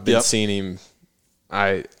Hills now. I've been seeing him,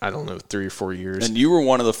 I don't know, 3 or 4 years. And you were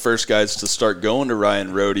one of the first guys to start going to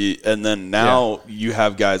Ryan Rohde. And then now you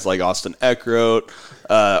have guys like Austin Eckroat,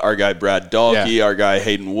 our guy Brad Dahlke, our guy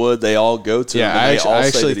Hayden Wood. They all go to him. And I all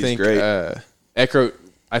actually say that think he's great. Eckroat.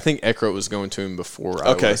 I think Eckroat was going to him before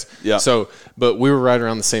I was. Yeah. So, but we were right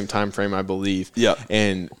around the same time frame, I believe. Yeah.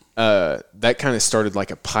 And that kind of started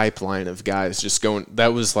like a pipeline of guys just going.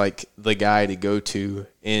 That was like the guy to go to.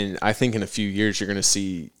 And I think in a few years you're going to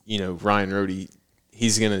see, Ryan Rohde.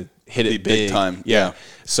 He's going to hit it big time. Yeah.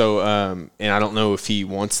 So, and I don't know if he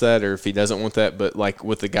wants that or if he doesn't want that, but like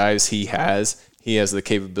with the guys he has the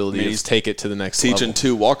capability to take it to the next level. Teaching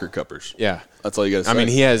 2 Walker Cuppers. Yeah. That's all you got to say. I mean,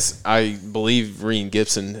 he has, I believe, Reen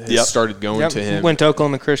Gibson has started going to him. Went to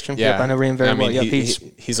Oklahoma Christian. Yeah. I know Reen very well. Yep,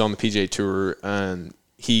 he's on the PGA Tour, and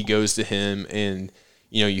he goes to him, and,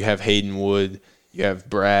 you have Hayden Wood, you have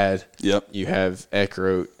Brad, you have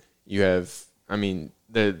Eckroat, you have,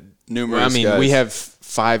 numerous guys. We have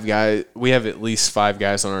 5 guys, we have at least 5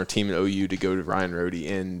 guys on our team at OU to go to Ryan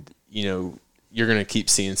Rohde, and, you're going to keep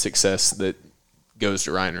seeing success that goes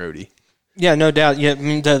to Ryan Rohde. Yeah, no doubt. Yeah, I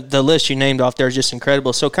mean the list you named off there is just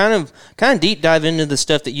incredible. So kind of deep dive into the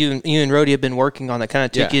stuff that you and Rohde have been working on that kind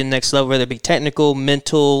of took you to the next level, whether it be technical,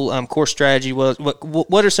 mental, core strategy.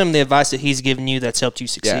 What are some of the advice that he's given you that's helped you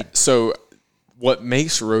succeed? Yeah. So what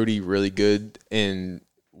makes Rohde really good and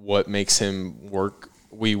what makes him work,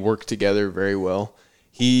 we work together very well.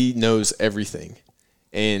 He knows everything,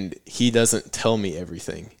 and he doesn't tell me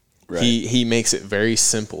everything. Right. He makes it very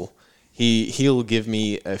simple. He'll give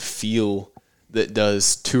me a feel that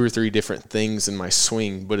does 2 or 3 different things in my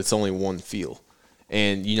swing, but it's only one feel.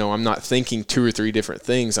 And, I'm not thinking 2 or 3 different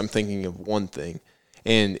things. I'm thinking of one thing.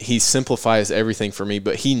 And he simplifies everything for me,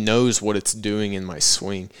 but he knows what it's doing in my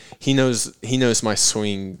swing. He knows my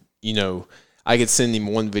swing. I could send him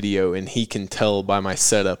one video, and he can tell by my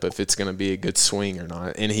setup if it's going to be a good swing or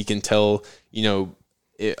not. And he can tell,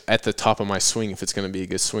 at the top of my swing if it's going to be a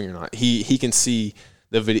good swing or not. He can see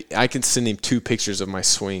the video. I can send him 2 pictures of my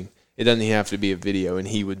swing. It doesn't even have to be a video, and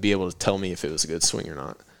he would be able to tell me if it was a good swing or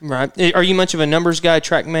not. Right. Are you much of a numbers guy,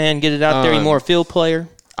 track man, get it out there? Are you more a field player?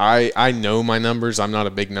 I know my numbers. I'm not a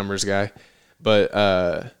big numbers guy, but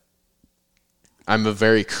I'm a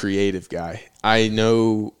very creative guy. I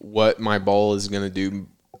know what my ball is going to do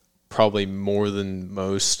probably more than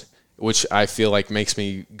most, which I feel like makes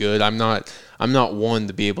me good. I'm not one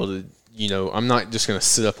to be able to, I'm not just going to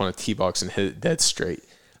sit up on a tee box and hit it dead straight.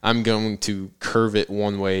 I'm going to curve it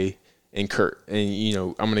one way and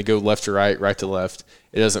I'm going to go left to right, right to left.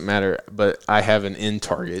 It doesn't matter, but I have an end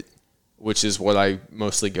target, which is what I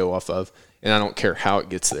mostly go off of, and I don't care how it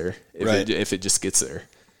gets there if it just gets there.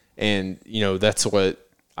 And that's what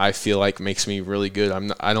I feel like makes me really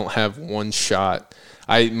good. I don't have one shot.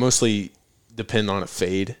 I mostly depend on a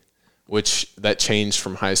fade, which that changed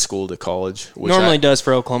from high school to college. Which normally does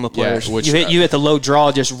for Oklahoma players. Yeah, you hit the low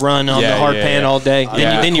draw, just run on the hard pan all day.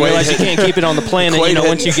 Then you realize you can't keep it on the planet.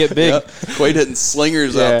 Once you get big. Quade hitting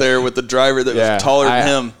slingers out there with the driver that was taller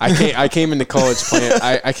than him. I came into college playing.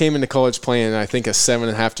 I came into college playing, I think, a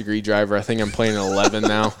 7.5 degree driver. I think I'm playing an 11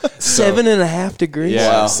 now. 7.5 degrees.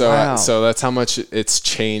 Yeah. Wow. So that's how much it's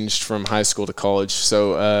changed from high school to college.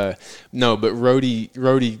 So no, but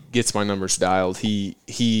Rohde gets my numbers dialed.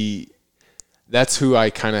 That's who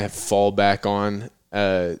I kind of fall back on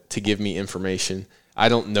to give me information. I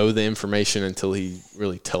don't know the information until he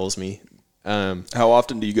really tells me. How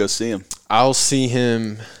often do you go see him? I'll see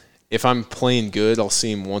him if I'm playing good. I'll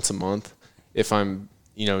see him once a month. If I'm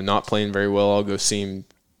not playing very well, I'll go see him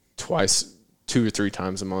twice, 2 or 3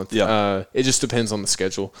 times a month. Yeah. It just depends on the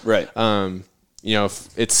schedule. Right. If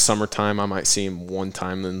it's summertime, I might see him one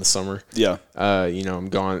time in the summer. Yeah. I'm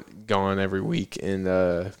gone every week, and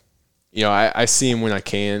I see him when I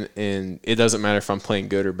can, and it doesn't matter if I'm playing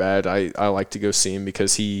good or bad. I like to go see him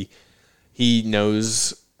because he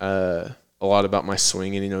knows a lot about my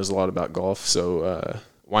swing, and he knows a lot about golf. So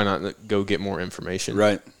why not go get more information?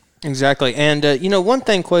 Right. Exactly. And, one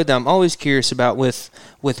thing, Quade, that I'm always curious about with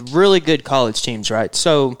really good college teams, right?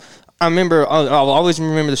 So I remember, I'll always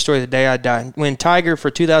remember the story of the day I died. When Tiger,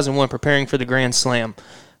 for 2001, preparing for the Grand Slam,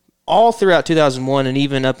 all throughout 2001 and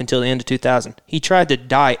even up until the end of 2000, he tried to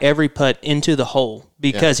die every putt into the hole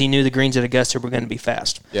because he knew the greens at Augusta were going to be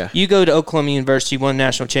fast. Yeah. You go to Oklahoma University, won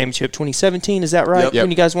national championship 2017, is that right? Yep.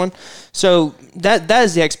 When you guys won? So that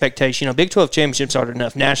is the expectation. Big 12 championships aren't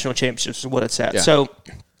enough. National championships is what it's at. Yeah. So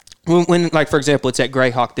when, like, for example, it's at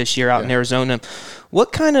Greyhawk this year out in Arizona,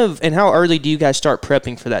 what kind of, and how early do you guys start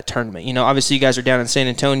prepping for that tournament? Obviously you guys are down in San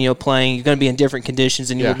Antonio playing. You're going to be in different conditions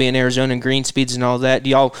than you will be in Arizona and green speeds and all that.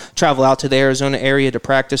 Do y'all travel out to the Arizona area to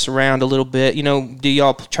practice around a little bit? Do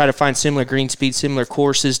y'all try to find similar green speeds, similar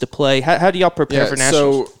courses to play? How do y'all prepare for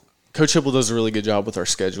nationals? So Coach Hybl does a really good job with our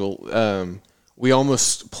schedule. We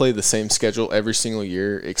almost play the same schedule every single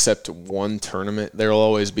year except one tournament. There will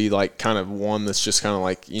always be like kind of one that's just kind of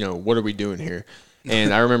like, what are we doing here?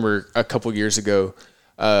 And I remember a couple years ago,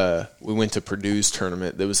 we went to Purdue's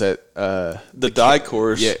tournament that was at the Dye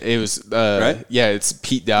course. Yeah, it was right? Yeah, it's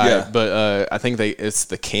Pete Dye, Yeah. but I think it's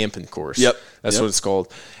the Camping course. Yep. That's what it's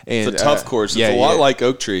called. And It's a tough course. It's a lot like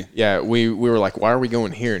Oak Tree. Yeah, we were like, why are we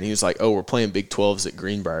going here? And he was like, oh, we're playing Big 12s at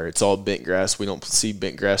Greenbrier. It's all bent grass. We don't see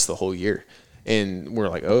bent grass the whole year. And we're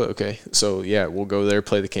like, oh, okay. So, we'll go there,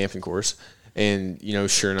 play the Camping course. And,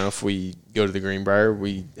 sure enough, we go to the Greenbrier.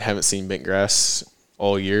 We haven't seen bent grass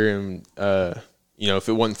all year. And, if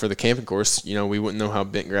it wasn't for the Camping course, we wouldn't know how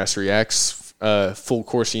bent grass reacts full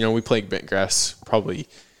course. We played bent grass probably,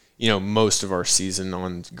 most of our season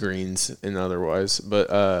on greens and otherwise.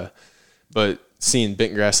 But seeing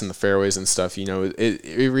bent grass in the fairways and stuff,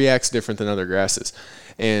 it reacts different than other grasses.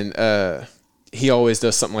 And he always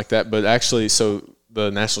does something like that. But actually, so the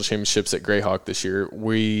national championships at Greyhawk this year,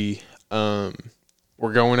 we're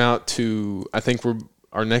going out to, I think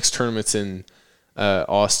our next tournament's in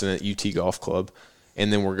Austin at UT Golf Club.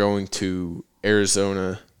 And then we're going to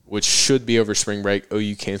Arizona, which should be over spring break.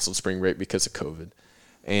 OU canceled spring break because of COVID.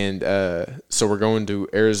 And so we're going to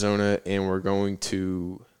Arizona, and we're going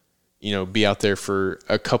to, be out there for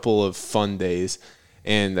a couple of fun days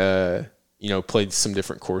and, play some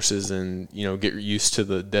different courses and, get used to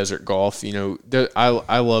the desert golf.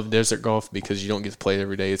 I love desert golf because you don't get to play it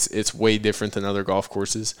every day. It's way different than other golf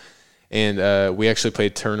courses. And we actually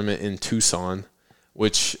played a tournament in Tucson,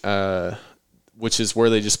 which is where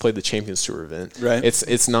they just played the Champions Tour event. Right.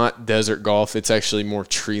 It's not desert golf. It's actually more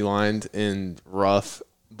tree lined and rough,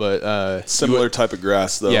 but similar type of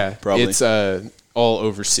grass though. Yeah, probably. It's all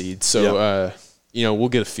overseed. So we'll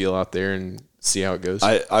get a feel out there and see how it goes.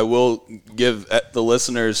 I will give the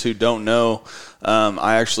listeners who don't know,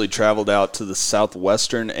 I actually traveled out to the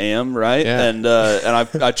Southwestern AM, right? Yeah. And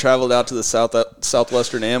I traveled out to the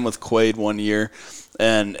Southwestern AM with Quade one year.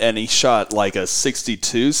 And he shot like a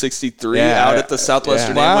 62, 63 out at the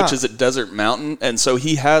Southwestern AM, which is at Desert Mountain. And so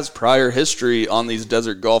he has prior history on these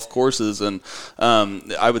desert golf courses. And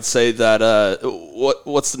I would say that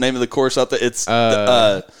what's the name of the course out there? It's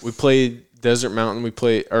we played Desert Mountain.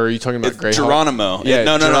 Or are you talking about Greyhawk? Geronimo. Yeah,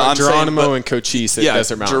 no. I'm Geronimo saying, and Cochise at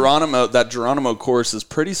Desert Mountain. That Geronimo course is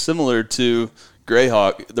pretty similar to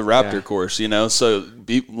Greyhawk, the Raptor course, so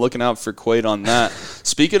be looking out for Quade on that.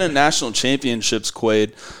 Speaking of national championships,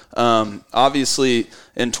 Quade, obviously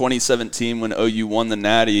in 2017 when OU won the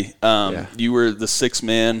Natty, you were the sixth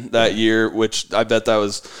man that year, which I bet that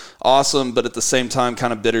was awesome, but at the same time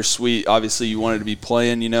kind of bittersweet. Obviously you wanted to be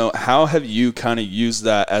playing, how have you kind of used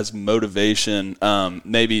that as motivation,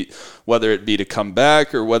 maybe whether it be to come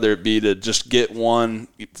back or whether it be to just get one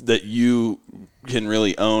that you can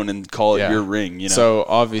really own and call it your ring, So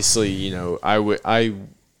obviously,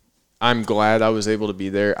 I'm glad I was able to be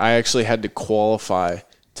there. I actually had to qualify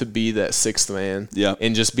to be that sixth man. Yeah.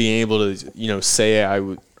 And just being able to, say I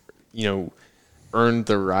would, earned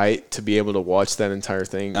the right to be able to watch that entire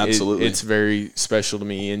thing. Absolutely. It's very special to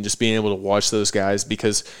me, and just being able to watch those guys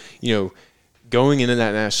because, going into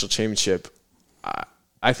that national championship,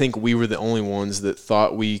 I think we were the only ones that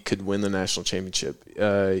thought we could win the national championship.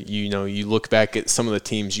 You look back at some of the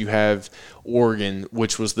teams. You have Oregon,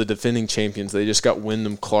 which was the defending champions. They just got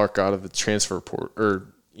Wyndham Clark out of the transfer port, or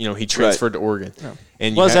he transferred to Oregon. Yeah.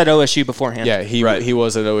 And was at OSU beforehand. Yeah, he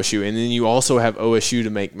was at OSU. And then you also have OSU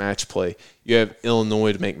to make match play. You have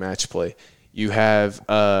Illinois to make match play. You have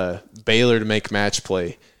Baylor to make match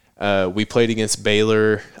play. We played against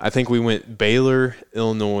Baylor. I think we went Baylor,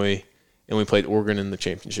 Illinois, and we played Oregon in the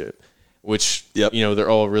championship, which, they're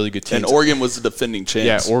all really good teams. And Oregon was the defending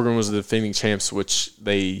champs. Yeah, Oregon was the defending champs, which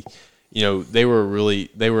they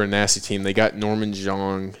were a nasty team. They got Norman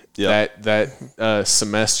Zhang that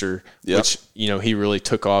semester, which, he really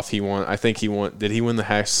took off. Did he win the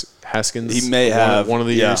Haskins? He may have. One of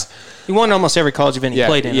the years. He won almost every college event he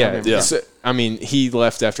played in. Yeah. So, he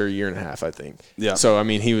left after a year and a half, I think. Yeah. So,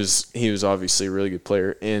 he was obviously a really good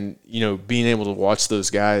player. And, being able to watch those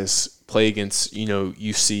guys play against,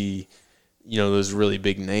 you see, those really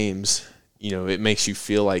big names, it makes you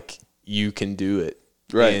feel like you can do it.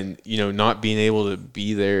 Right. And, not being able to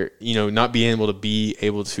be there, not being able to be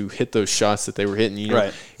able to hit those shots that they were hitting,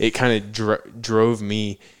 it kind of drove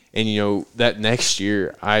me. And, that next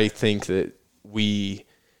year, I think that we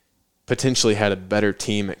potentially had a better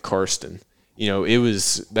team at Karsten.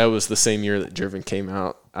 That was the same year that Driven came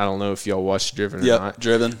out. I don't know if y'all watched Driven or not.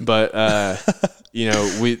 Driven. But,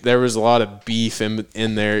 there was a lot of beef in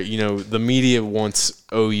there. The media wants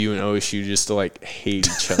OU and OSU just to, hate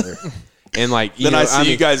each other. And then I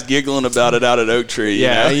see you guys giggling about it out at Oak Tree.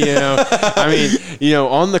 Yeah, on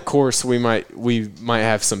the course we might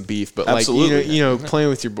have some beef, but absolutely. Playing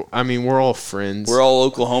with your, we're all friends. We're all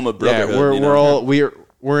Oklahoma brotherhood. Yeah,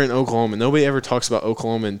 we're in Oklahoma. Nobody ever talks about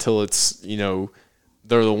Oklahoma until it's they're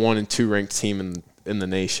the 1 and 2 ranked team in the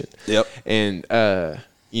nation. Yep. And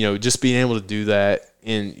just being able to do that,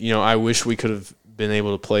 and I wish we could have been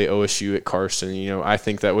able to play OSU at Karsten. I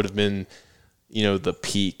think that would have been the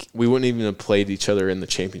peak. We wouldn't even have played each other in the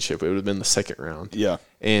championship. It would have been the second round. Yeah.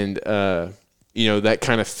 And, that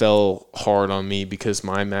kind of fell hard on me because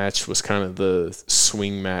my match was kind of the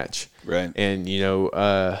swing match. Right. And,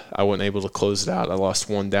 I wasn't able to close it out. I lost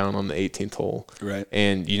one down on the 18th hole. Right.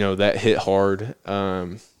 And, that hit hard.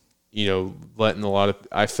 I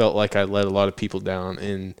felt like I let a lot of people down.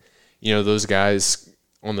 And, those guys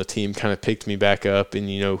on the team kind of picked me back up.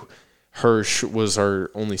 And, Hirsch was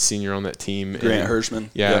our only senior on that team. Grant Hirschman.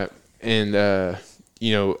 Yeah. Yep. And,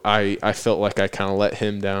 I felt like I kind of let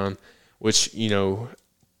him down, which,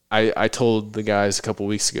 I told the guys a couple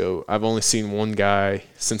weeks ago, I've only seen one guy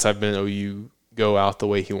since I've been at OU go out the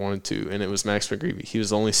way he wanted to, and it was Max McGreevy. He was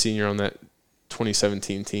the only senior on that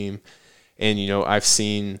 2017 team. And, I've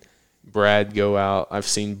seen Brad go out. I've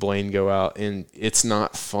seen Blaine go out, and it's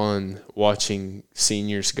not fun watching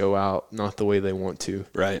seniors go out not the way they want to.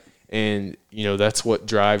 Right. And, that's what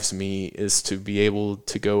drives me, is to be able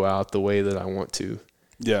to go out the way that I want to.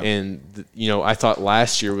 Yeah. And, I thought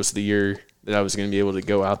last year was the year that I was going to be able to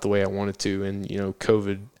go out the way I wanted to. And,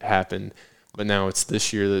 COVID happened. But now it's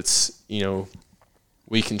this year that's,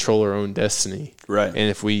 we control our own destiny. Right. And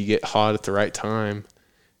if we get hot at the right time,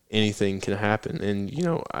 anything can happen. And,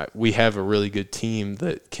 we have a really good team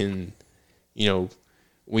that can,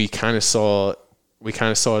 we kind of saw it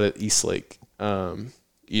at Eastlake.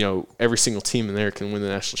 Every single team in there can win the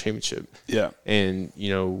national championship. Yeah. And,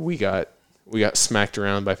 we got smacked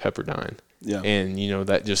around by Pepperdine. Yeah. And,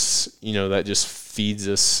 that just feeds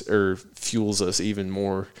us or fuels us even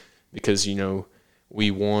more because,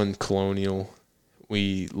 we won Colonial.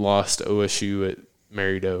 We lost OSU at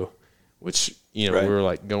Maridoe, which, right. we were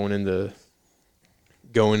like going into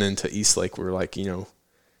Eastlake, we're like,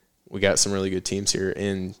 we got some really good teams here.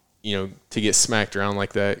 And, to get smacked around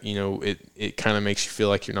like that, it kind of makes you feel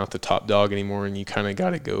like you're not the top dog anymore, and you kind of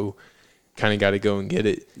got to go and get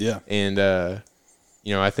it. Yeah. And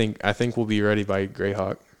I think we'll be ready by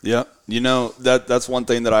Greyhawk. Yeah. That's one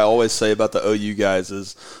thing that I always say about the OU guys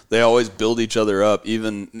is they always build each other up,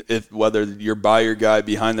 even if whether you're by your guy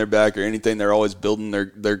behind their back or anything, they're always building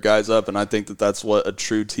their guys up. And I think that that's what a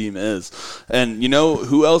true team is. And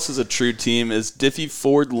who else is a true team is Diffie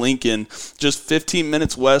Ford Lincoln, just 15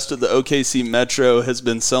 minutes west of the OKC Metro, has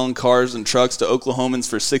been selling cars and trucks to Oklahomans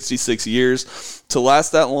for 66 years. To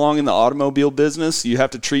last that long in the automobile business, you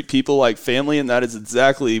have to treat people like family, and that is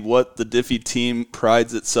exactly what the Diffie team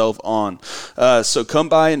prides itself on. on. So come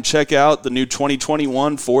by and check out the new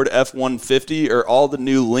 2021 Ford F-150 or all the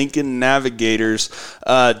new Lincoln Navigators,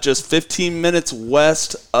 just 15 minutes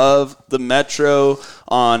west of the Metro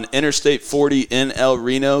on Interstate 40 in El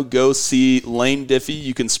Reno. Go see Lane Diffie.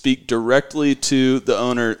 You can speak directly to the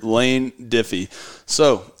owner, Lane Diffie.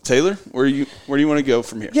 So, Taylor, where do you want to go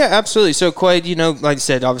from here? Yeah, absolutely. So, Quade, like I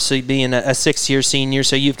said, obviously being a sixth-year senior,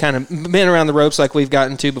 so you've kind of been around the ropes like we've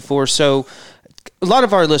gotten to before. So, a lot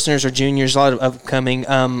of our listeners are juniors, a lot of upcoming.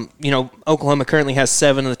 Oklahoma currently has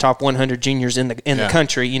 7 of the top 100 juniors in the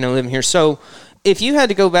country, living here. So, if you had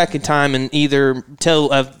to go back in time and either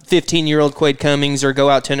tell a 15-year-old Quade Cummins or go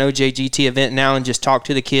out to an OJGT event now and just talk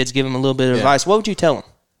to the kids, give them a little bit of advice, what would you tell them?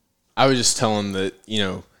 I would just tell them that,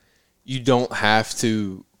 you don't have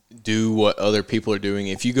to do what other people are doing.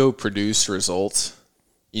 If you go produce results,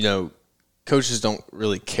 coaches don't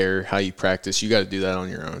really care how you practice. You got to do that on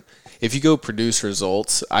your own. If you go produce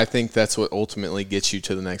results, I think that's what ultimately gets you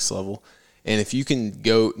to the next level. And if you can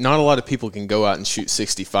go, not a lot of people can go out and shoot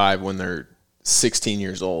 65 when they're 16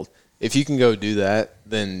 years old. If you can go do that,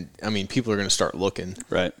 then people are going to start looking.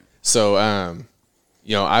 Right. So,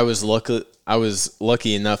 I was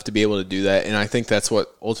lucky enough to be able to do that, and I think that's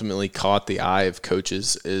what ultimately caught the eye of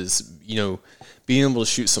coaches is being able to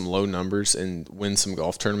shoot some low numbers and win some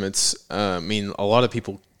golf tournaments. A lot of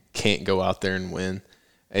people can't go out there and win.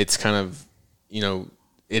 It's kind of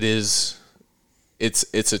it's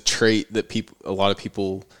a trait that a lot of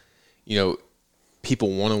people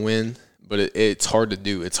want to win. But it's hard to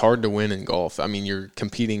do. It's hard to win in golf. You're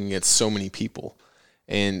competing against so many people.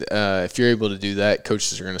 And if you're able to do that,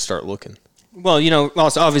 coaches are going to start looking. Well,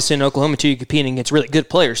 also obviously in Oklahoma, too, you're competing against really good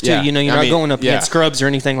players, too. Yeah. You're not going up against scrubs or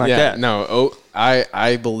anything like that. No,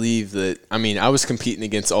 I believe that. I was competing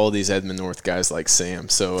against all these Edmond North guys like Sam.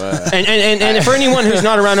 So and for anyone who's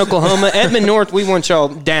not around Oklahoma, Edmond North, we want y'all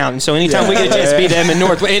down. So anytime we get a chance to beat Edmond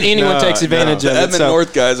North, anyone takes advantage of it. The Edmond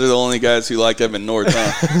North guys are the only guys who like Edmond North,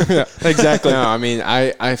 huh? Yeah, exactly. No,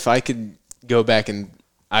 if I could go back and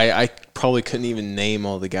I probably couldn't even name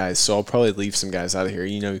all the guys, so I'll probably leave some guys out of here.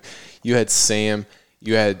 You had Sam,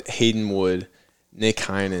 you had Hayden Wood, Nick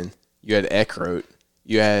Heinen, you had Eckroat,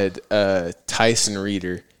 you had Tyson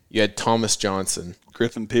Reeder, you had Thomas Johnson,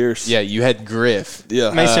 Griffin Pierce. Yeah, you had Griff.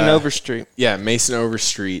 Yeah, Mason Overstreet. Yeah, Mason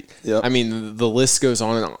Overstreet. Yep. The list goes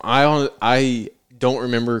on and on. I don't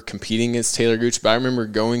remember competing against Taylor Gooch, but I remember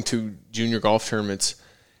going to junior golf tournaments,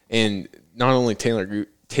 and not only Taylor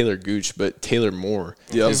Gooch, but Taylor Moore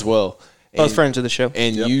as well. Both friends of the show.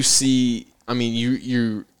 And you see,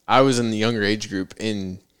 I was in the younger age group,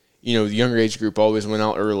 and the younger age group always went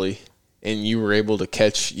out early, and you were able to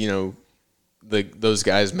catch those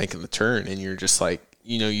guys making the turn, and you're just like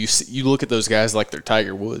you look at those guys like they're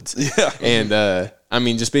Tiger Woods. Yeah.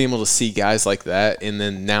 And just being able to see guys like that, and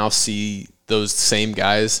then now see those same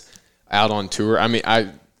guys out on tour.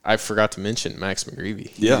 I forgot to mention Max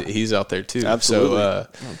McGreevy. Yeah, he's out there too. Absolutely.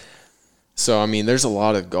 So there's a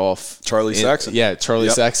lot of golf. Charlie Saxon. Yeah, Charlie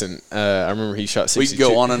Saxon. I remember he shot 62. We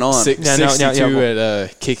could go on and on. 62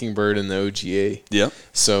 at Kicking Bird in the OGA. Yep.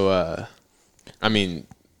 So,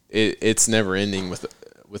 it's never ending with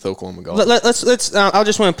Oklahoma golf. Let's. I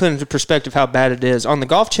just want to put into perspective how bad it is. On the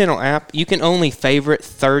Golf Channel app, you can only favorite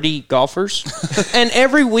 30 golfers, and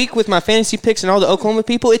every week with my fantasy picks and all the Oklahoma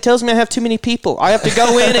people, it tells me I have too many people. I have to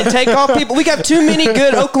go in and take off people. We got too many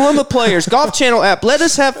good Oklahoma players. Golf Channel app, let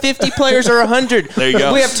us have 50 players or 100. There you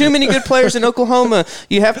go. We have too many good players in Oklahoma.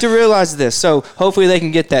 You have to realize this. So hopefully they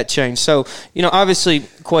can get that changed. So obviously,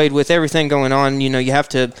 Quade, with everything going on, you have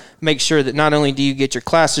to make sure that not only do you get your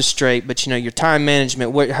classes straight, but your time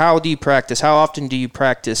management. How do you practice? How often do you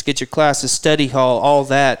practice? Get your classes, study hall, all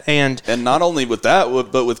that, and not only with that,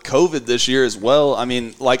 but with COVID this year as well.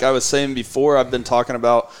 Like I was saying before, I've been talking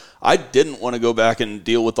about. I didn't want to go back and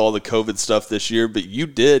deal with all the COVID stuff this year, but you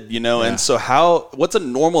did, Yeah. And so what's a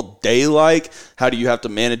normal day like? How do you have to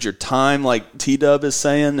manage your time, like T-Dub is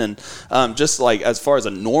saying? And just like as far as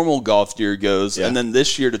a normal golf year goes, and then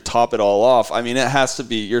this year to top it all off, it has to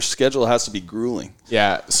be, your schedule has to be grueling.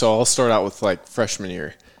 Yeah, so I'll start out with like freshman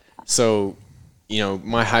year. So,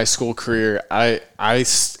 my high school career, I'm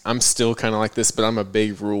still kind of like this, but I'm a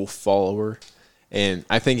big rule follower. And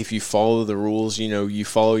I think if you follow the rules, you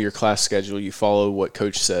follow your class schedule, you follow what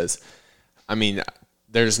coach says.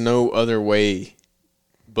 There's no other way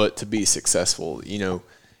but to be successful.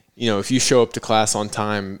 If you show up to class on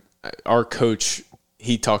time, our coach,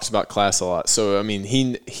 he talks about class a lot. So,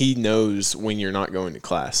 he knows when you're not going to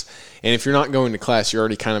class. And if you're not going to class, you're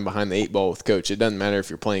already kind of behind the 8 ball with coach. It doesn't matter if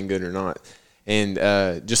you're playing good or not. And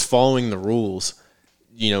just following the rules,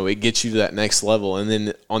 it gets you to that next level. And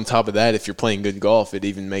then on top of that, if you're playing good golf, it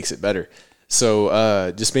even makes it better.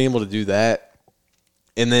 So just being able to do that.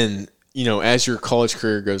 And then, as your college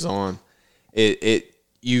career goes on,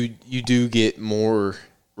 you do get more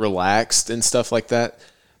relaxed and stuff like that.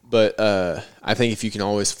 But I think if you can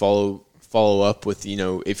always follow up with,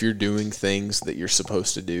 if you're doing things that you're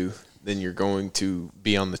supposed to do, then you're going to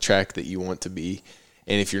be on the track that you want to be.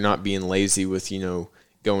 And if you're not being lazy with,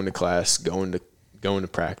 going to class, going to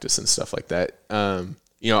practice and stuff like that,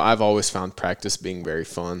 I've always found practice being very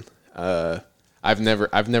fun. I've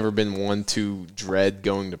never been one to dread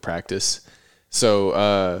going to practice.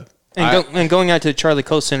 So and going out to the Charlie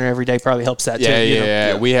Cole Center every day probably helps that too.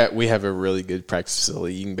 Yeah. We have a really good practice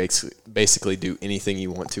facility. You can basically do anything you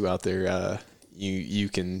want to out there. You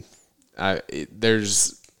can.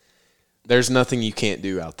 There's nothing you can't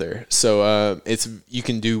do out there. So you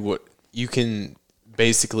can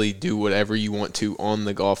basically do whatever you want to on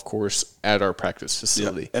the golf course at our practice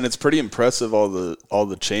facility. Yeah. And it's pretty impressive all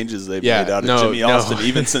the changes they've made out of Jimmy Austin,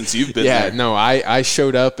 even since you've been there. No, I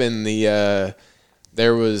showed up in the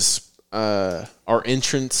there was our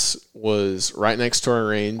entrance was right next to our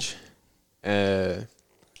range. They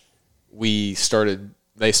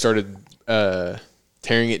started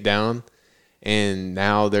tearing it down, and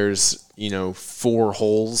now there's 4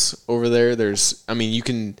 holes over there.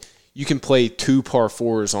 You can play 2 par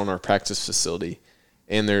 4s on our practice facility,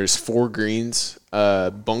 and there's 4 greens,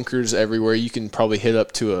 bunkers everywhere. You can probably hit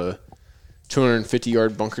up to a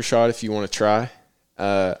 250-yard bunker shot if you want to try.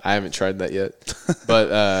 I haven't tried that yet,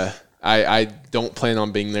 but I don't plan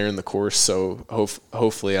on being there in the course, so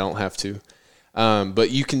hopefully I don't have to. But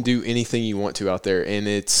you can do anything you want to out there, and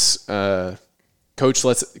it's coach.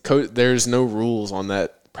 There's no rules on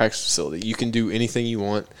that practice facility. You can do anything you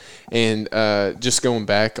want, and just going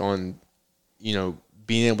back on,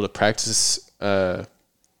 being able to practice,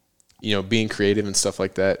 being creative and stuff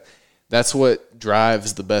like that. That's what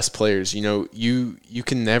drives the best players. You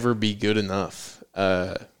can never be good enough.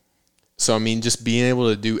 So just being able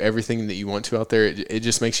to do everything that you want to out there, it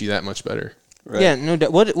just makes you that much better. Right. Yeah, no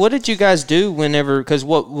doubt. What did you guys do whenever? Because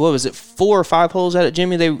what was it? 4 or 5 holes out at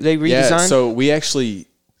Jimmy? They redesigned.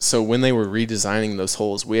 So when they were redesigning those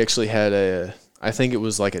holes, we actually had I think it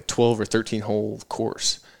was like a 12 or 13 hole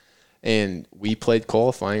course, and we played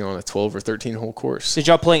qualifying on a 12 or 13 hole course. Did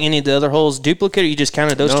y'all play any of the other holes duplicate, or you just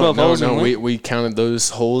counted those 12 holes? No, we counted those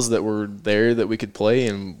holes that were there that we could play,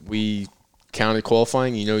 and we counted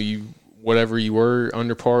qualifying. Whatever you were,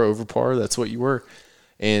 under par, over par, that's what you were.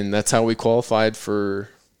 And that's how we qualified for,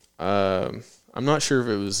 I'm not sure if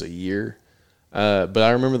it was a year, but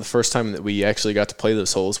I remember the first time that we actually got to play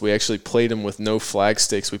those holes. We actually played them with no flag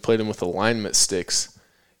sticks. We played them with alignment sticks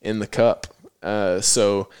in the cup.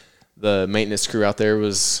 So the maintenance crew out there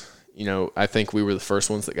was, I think we were the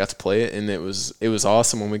first ones that got to play it, and it was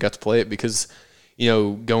awesome when we got to play it because,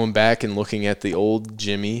 going back and looking at the old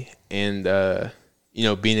Jimmy and,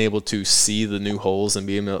 being able to see the new holes and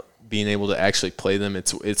being able to actually play them,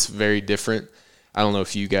 it's very different. I don't know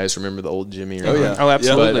if you guys remember the old Jimmy. Oh, yeah. Oh,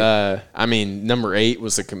 absolutely. But, number 8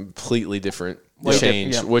 was a completely different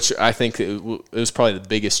change, which I think it was probably the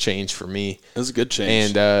biggest change for me. It was a good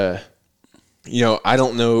change. And, I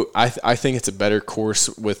don't know. I think it's a better course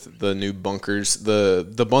with the new bunkers.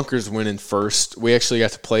 The bunkers went in first. We actually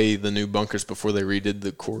got to play the new bunkers before they redid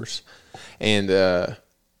the course. And,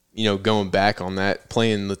 going back on that,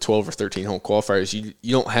 playing the 12 or 13 hole qualifiers,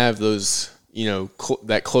 you don't have those,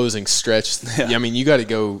 that closing stretch. Yeah. You got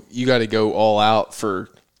to go all out for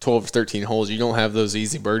 12 or 13 holes. You don't have those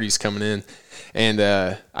easy birdies coming in. And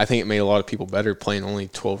I think it made a lot of people better playing only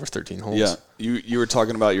 12 or 13 holes. Yeah. You were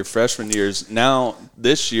talking about your freshman years. Now,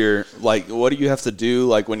 this year, what do you have to do?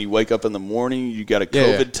 Like, when you wake up in the morning, you got a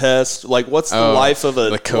COVID test. Like, what's the life of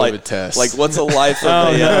the COVID test? Like, what's a life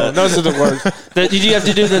of no, those are the worst. Did you have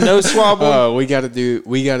to do the nose swab one? Oh, we got to do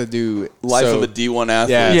life of a D1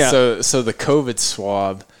 athlete. Yeah. So the COVID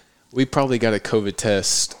swab, we probably got a COVID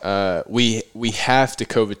test. We have to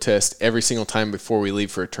COVID test every single time before we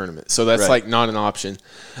leave for a tournament. So that's not an option.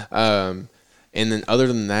 And then other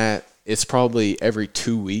than that, it's probably every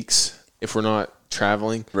 2 weeks if we're not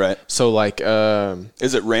traveling. Right. So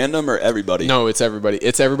is it random or everybody? No, it's everybody.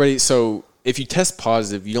 It's everybody. So if you test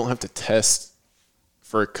positive, you don't have to test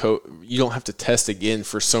you don't have to test again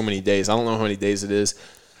for so many days. I don't know how many days it is.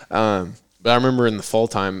 But I remember in the fall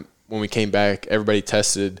time when we came back, everybody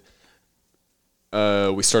tested.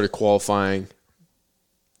 We started qualifying.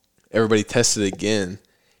 Everybody tested again,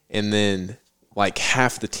 and then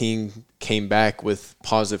half the team came back with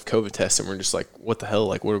positive COVID tests, and we're just like, what the hell?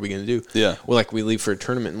 What are we going to do? Yeah. Well, we leave for a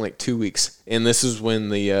tournament in 2 weeks. And this is when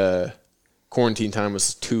the quarantine time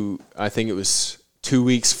was 2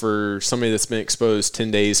 weeks for somebody that's been exposed,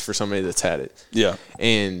 10 days for somebody that's had it. Yeah.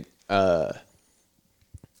 And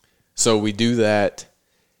so we do that.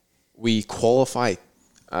 We qualify,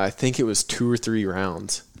 I think it was 2 or 3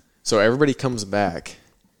 rounds. So everybody comes back.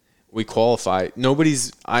 We qualify.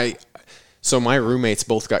 So my roommates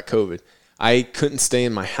both got COVID. I couldn't stay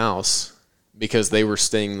in my house because they were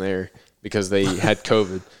staying there because they had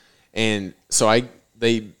COVID. And so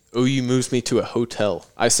OU moves me to a hotel.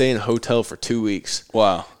 I stay in a hotel for 2 weeks.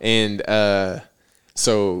 Wow. And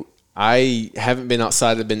so I haven't been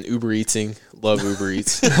outside. I've been Uber Eatsing. Love Uber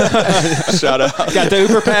Eats. Shout out. Got the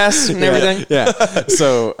Uber pass and everything? Yeah.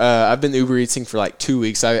 So I've been Uber Eatsing for like 2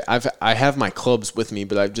 weeks. I have my clubs with me,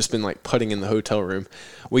 but I've just been like putting in the hotel room.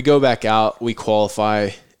 We go back out. We qualify.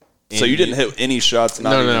 So you didn't hit any shots?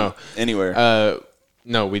 No. Anywhere?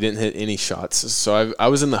 No, we didn't hit any shots. So I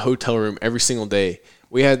was in the hotel room every single day.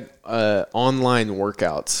 We had online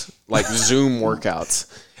workouts, like Zoom workouts.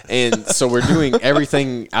 And so we're doing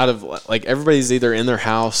everything out of, like, everybody's either in their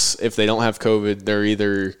house. If they don't have COVID, they're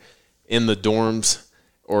either in the dorms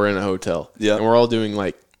or in a hotel. Yeah. And we're all doing,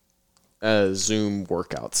 like, Zoom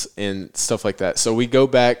workouts and stuff like that. So we go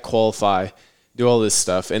back, qualify, do all this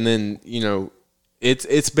stuff. And then,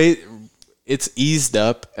 it's eased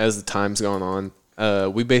up as the time's gone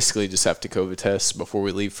on. We basically just have to COVID test before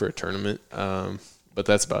we leave for a tournament. But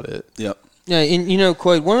that's about it. Yep. Yeah, and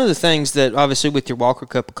Quade, one of the things that obviously with your Walker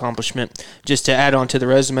Cup accomplishment, just to add on to the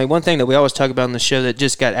resume, one thing that we always talk about on the show that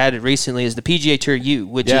just got added recently is the PGA Tour U,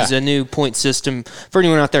 which is a new point system for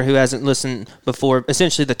anyone out there who hasn't listened before.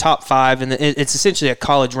 Essentially, the top 5, and it's essentially a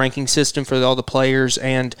college ranking system for all the players.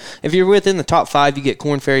 And if you're within the top 5, you get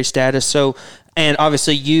Korn Ferry status. So. And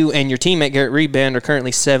obviously, you and your teammate Garrett Reband are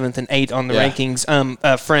currently 7th and 8th on the rankings.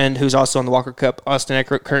 A friend who's also on the Walker Cup, Austin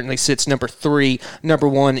Eckroat, currently sits number 3. Number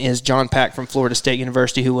 1 is John Pack from Florida State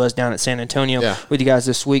University, who was down at San Antonio with you guys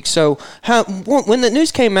this week. So, when the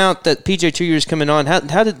news came out that PGA Tour U is coming on,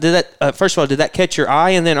 how did that? First of all, did that catch your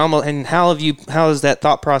eye? And then, how has that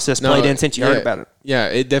thought process played in since you heard about it? Yeah,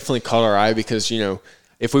 it definitely caught our eye because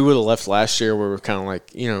if we would have left last year, we were kind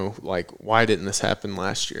of like, why didn't this happen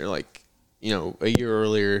last year? Like. A year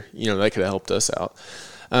earlier, that could have helped us out.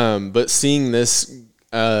 But seeing this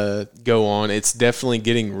go on, it's definitely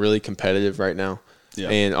getting really competitive right now. Yeah.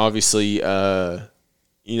 And obviously,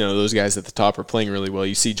 those guys at the top are playing really well.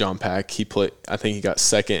 You see John Pack, I think he got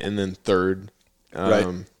 2nd and then 3rd. Right.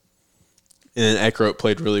 And then Eckroat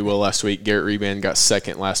played really well last week. Garrett Reband got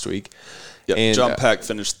 2nd last week. Yep. And John Pack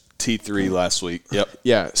finished T3 last week. Yep.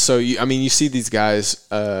 Yeah. So, you see these guys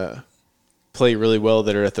play really well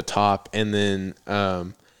that are at the top, and then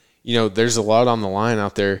there's a lot on the line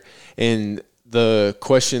out there. And the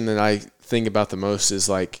question that I think about the most is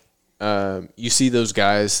you see those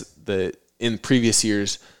guys that in previous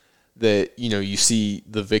years that you see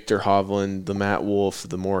the Victor Hovland, the Matt Wolff,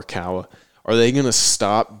 the Morikawa. Are they going to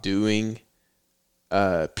stop doing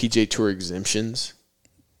PGA Tour exemptions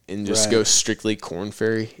and just go strictly Korn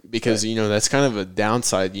Ferry? Because that's kind of a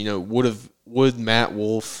downside. Would Matt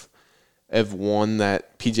Wolff have won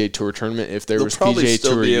that PGA Tour tournament if there was PGA Tour U? They'll probably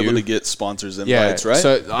still be able to get sponsors invites, right?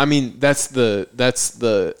 So that's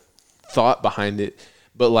the thought behind it.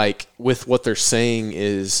 But with what they're saying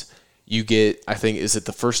is you get, I think, is it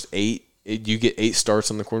the first 8? You get 8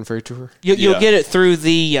 starts on the Korn Ferry Tour. You'll get it through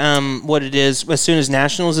the what it is as soon as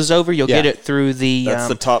Nationals is over. You'll get it through the. That's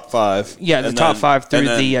the top 5. Yeah, the top 5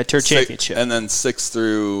 through the Tour Championship, and then 6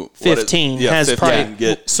 through 15 has 15 probably. you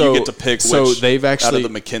get to pick. So they've actually out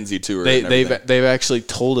of the McKenzie Tour. They've actually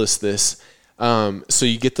told us this. So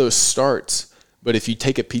you get those starts, but if you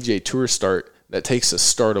take a PGA Tour start, that takes a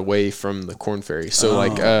start away from the Korn Ferry.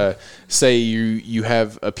 So, say you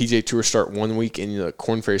have a PGA Tour start one week and the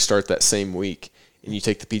Korn Ferry start that same week, and you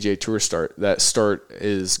take the PGA Tour start, that start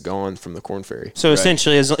is gone from the Korn Ferry. So,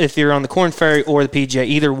 essentially, if you're on the Korn Ferry or the PGA,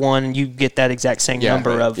 either one, you get that exact same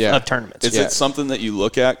number of tournaments. Is it something that you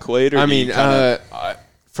look at, Quade?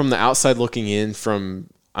 From the outside looking in,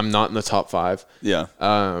 I'm not in the top 5. Yeah.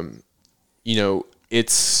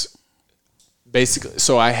 It's basically –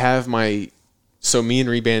 so I have my – so me and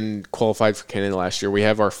Reband qualified for Canada last year. We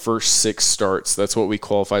have our first 6 starts. That's what we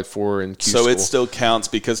qualified for in Q So School. it still counts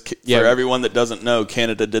because for everyone that doesn't know,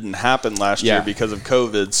 Canada didn't happen last year because of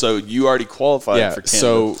COVID. So you already qualified for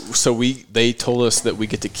Canada. So they told us that we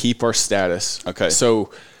get to keep our status. Okay. So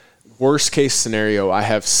worst case scenario, I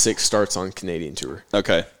have 6 starts on Canadian Tour.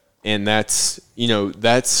 Okay. And that's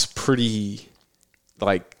pretty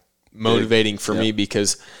motivating for me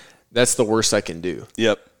because that's the worst I can do.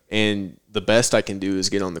 Yep. And the best I can do is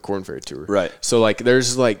get on the Korn Ferry Tour. Right. So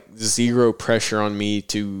there's 0 pressure on me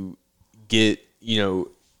to get,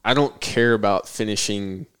 I don't care about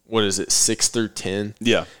finishing, 6 through 10.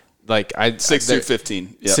 Yeah. Like 6 through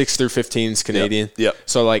 15. Yep. 6 through 15 is Canadian. Yep.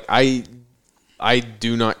 So like I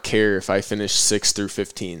do not care if I finish 6 through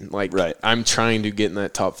 15. Like I'm trying to get in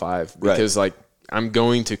that top 5 because like I'm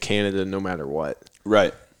going to Canada no matter what.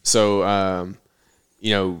 Right. So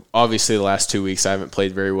obviously the last 2 weeks I haven't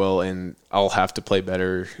played very well, and I'll have to play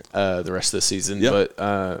better the rest of the season. Yep.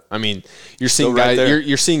 But I mean, you're seeing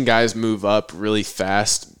you're seeing guys move up really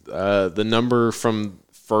fast. The number from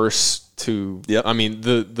first to I mean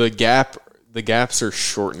the gaps are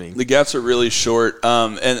shortening. The gaps are really short.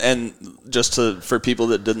 And just for people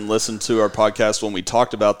that didn't listen to our podcast when we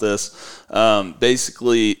talked about this,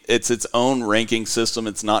 basically it's its own ranking system.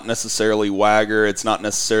 It's not necessarily Wagger. It's not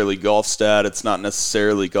necessarily GolfStat. It's not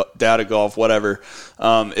necessarily Data Golf, whatever.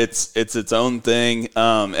 It's its own thing.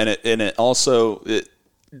 And it also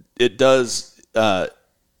does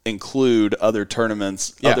include other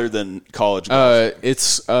tournaments other than college golf.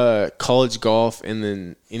 It's college golf and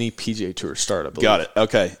then any PGA Tour start, I believe. Got it.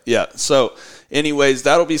 Okay. Yeah. So anyways,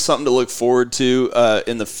 that'll be something to look forward to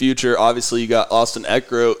in the future. Obviously, you got Austin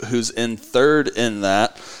Eckroat, who's in third in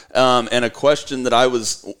that. And a question that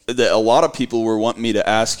a lot of people were wanting me to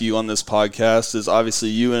ask you on this podcast is, obviously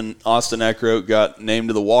you and Austin Eckroat got named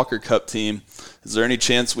to the Walker Cup team. Is there any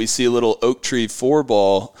chance we see a little Oak Tree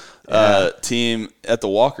 4-ball team at the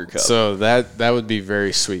Walker Cup? So that would be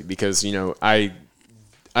very sweet because, I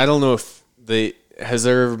don't know if has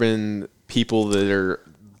there ever been people that are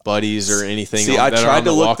buddies or anything? See, I tried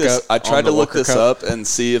to look this up and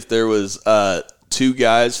see if there was 2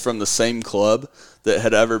 guys from the same club that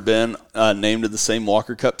had ever been named to the same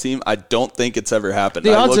Walker Cup team. I don't think it's ever happened.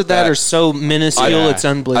 The odds of that are so minuscule, it's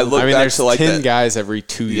unbelievable. There's 10 guys every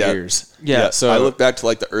 2 years. Yeah. So I look back to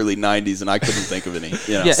the early 90s, and I couldn't think of any.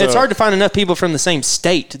 It's hard to find enough people from the same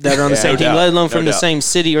state that are on the same team, let alone from the same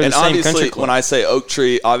city or the same country club. When I say Oak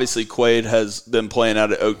Tree, obviously Quade has been playing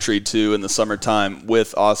out at Oak Tree too in the summertime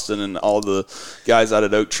with Austin and all the guys out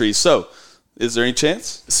at Oak Tree. So is there any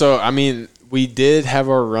chance? So, I mean, we did have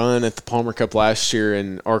our run at the Palmer Cup last year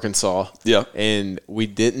in Arkansas. Yeah. And we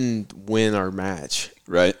didn't win our match.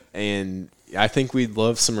 Right. And I think we'd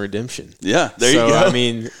love some redemption. Yeah, there you go. I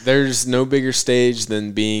mean, there's no bigger stage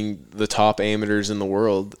than being the top amateurs in the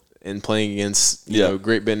world and playing against,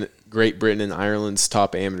 Great Britain and Ireland's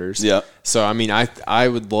top amateurs. Yeah. So, I mean, I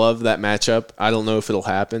would love that matchup. I don't know if it'll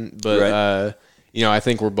happen, but, I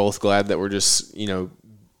think we're both glad that we're just,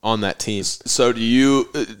 on that team. So do you,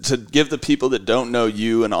 to give the people that don't know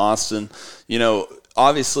you and Austin,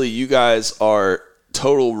 obviously you guys are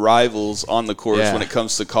total rivals on the course when it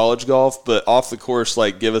comes to college golf, but off the course,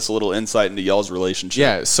 give us a little insight into y'all's relationship.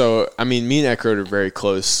 Yeah, so, I mean, me and Eckroat are very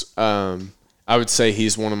close. I would say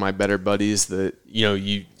he's one of my better buddies that,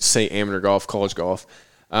 you say amateur golf, college golf.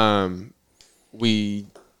 We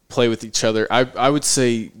play with each other. I would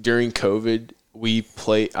say during COVID,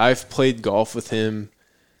 I've played golf with him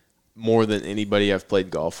more than anybody I've played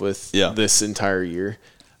golf with this entire year.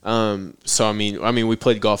 So I mean, we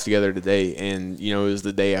played golf together today, and it was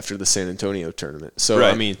the day after the San Antonio tournament. So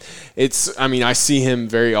I mean, I see him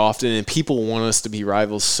very often, and people want us to be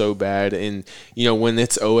rivals so bad. And when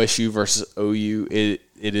it's OSU versus OU,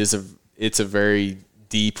 it's a very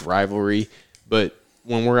deep rivalry. But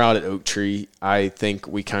when we're out at Oak Tree, I think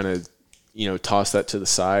we kind of toss that to the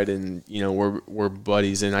side, and we're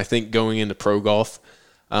buddies. And I think going into pro golf,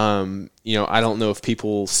 I don't know if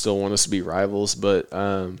people still want us to be rivals, but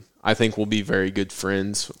I think we'll be very good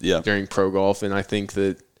friends during pro golf, and I think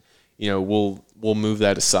that we'll move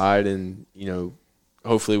that aside, and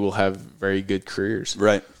hopefully we'll have very good careers.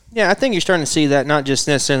 Right. Yeah, I think you're starting to see that not just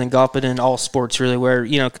necessarily in golf, but in all sports, really. Where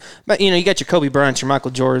you got your Kobe Bryants, your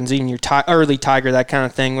Michael Jordans, even your early Tiger, that kind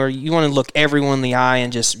of thing, where you want to look everyone in the eye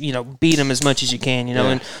and just beat them as much as you can.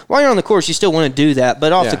 And while you're on the course, you still want to do that,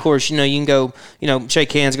 but off the course, you can go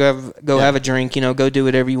shake hands, go have a drink, go do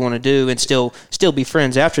whatever you want to do, and still be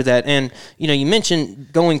friends after that. And you mentioned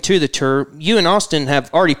going to the tour. You and Austin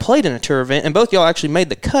have already played in a tour event, and both y'all actually made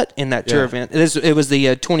the cut in that tour event. It was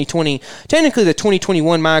the 2020, technically the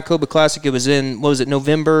 2021 Mayakoba Classic. It was in, what was it,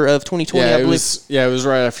 November of 2020, I believe? It was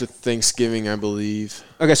right after Thanksgiving, I believe.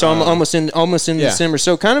 Okay, so almost in December.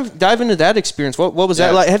 So kind of dive into that experience. What was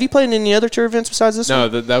that like? Have you played in any other tour events besides this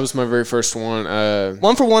one? No, that was my very first one.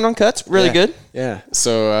 1 for 1 on cuts. Really good. Yeah.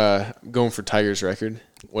 So going for Tiger's record.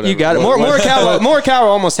 Whatever. You got it. Morikawa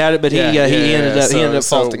almost had it, but he ended up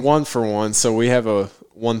faulting. 1 for 1. So we have a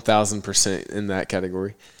 1,000% in that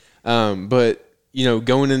category. But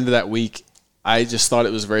going into that week, I just thought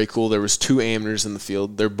it was very cool. There was 2 amateurs in the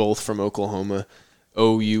field. They're both from Oklahoma.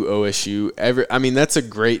 OU, OSU. I mean, that's a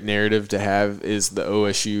great narrative to have, is the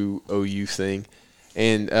OSU, OU thing.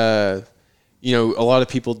 And, you know, a lot of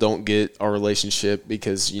people don't get our relationship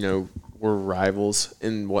because, you know, we're rivals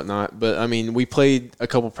and whatnot. But, I mean, we played a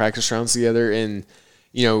couple practice rounds together, and,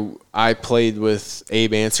 you know, I played with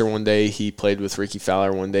Abe Answer one day. He played with Ricky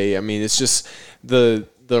Fowler one day. I mean, it's just the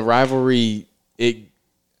rivalry,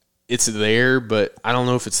 it's there, but I don't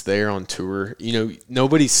know if it's there on tour. You know,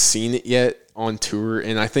 nobody's seen it yet on tour,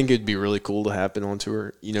 and I think it'd be really cool to happen on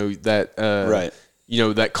tour. You know, that right. You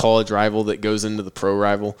know, that college rival that goes into the pro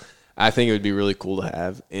rival. I think it would be really cool to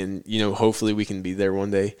have, and, you know, hopefully we can be there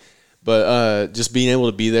one day. But just being able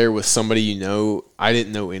to be there with somebody, you know, I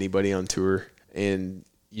didn't know anybody on tour, and,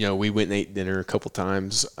 you know, we went and ate dinner a couple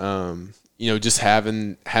times. You know, just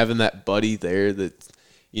having that buddy there that,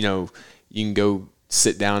 you know, you can go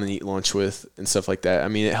sit down and eat lunch with and stuff like that. I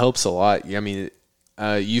mean, it helps a lot. I mean,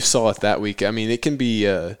 you saw it that week. I mean, it can be,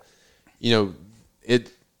 you know, it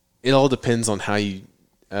all depends on how you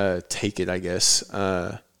take it, I guess.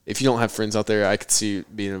 If you don't have friends out there, I could see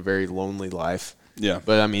it being a very lonely life. Yeah.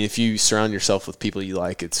 But I mean, if you surround yourself with people you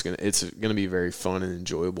like, it's gonna be very fun and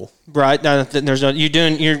enjoyable. Right. No,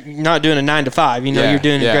 you're not doing a 9 to 5. You know, you're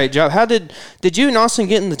doing a great job. How did you and Austin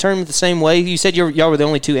get in the tournament the same way? You said y'all were the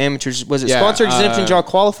only two amateurs. Was it sponsored exempt? Did y'all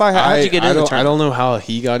qualify? How did you get in the tournament? I don't know how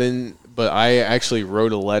he got in, but I actually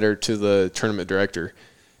wrote a letter to the tournament director,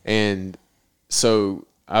 and so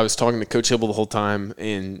I was talking to Coach Hybl the whole time,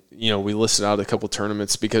 and, you know, we listed out a couple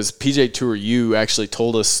tournaments because PGA Tour U actually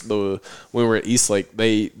told us when we were at Eastlake,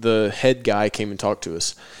 the head guy came and talked to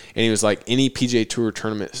us, and he was like, any PGA Tour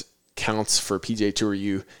tournament counts for PGA Tour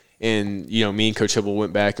U. And, you know, me and Coach Hybl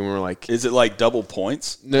went back and we were like, is it like double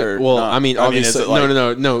points? No, well, I mean, obviously,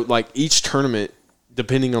 no. Like each tournament,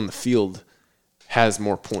 depending on the field, has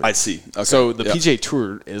more points. I see. Okay. So the PGA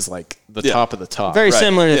Tour is like the top of the top. Very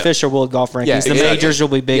similar to the official world golf rankings. Yeah, the majors will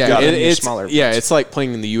be bigger than the smaller ones. Yeah, it's like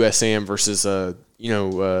playing in the USAM versus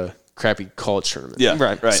crappy college tournament. Yeah,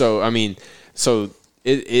 right. So I mean,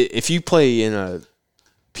 if you play in a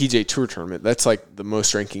PGA Tour tournament, that's like the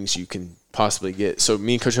most rankings you can possibly get. So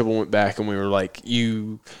me and Coach Hybl went back and we were like,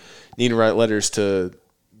 you need to write letters to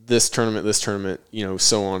this tournament, you know,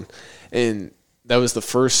 so on. And that was the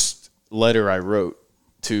first letter I wrote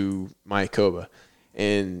to Mike Koba,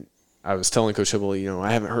 and I was telling Coach Hybl, you know,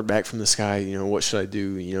 I haven't heard back from this guy, you know, what should I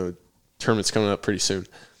do? You know, tournament's coming up pretty soon. And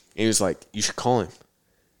he was like, you should call him.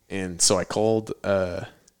 And so I called,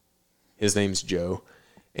 his name's Joe,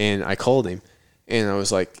 and I called him, and I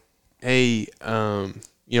was like, hey,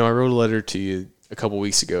 you know, I wrote a letter to you a couple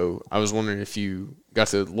weeks ago. I was wondering if you got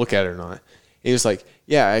to look at it or not. And he was like,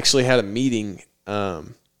 yeah, I actually had a meeting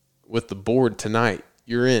with the board tonight.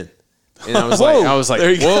 You're in. And I was like,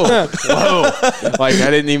 whoa. Like,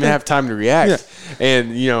 I didn't even have time to react. Yeah.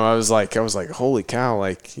 And, you know, I was like, holy cow,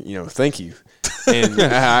 like, you know, thank you. And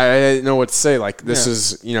I didn't know what to say. Like, this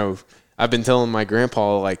is, you know, I've been telling my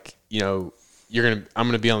grandpa, like, you know, I'm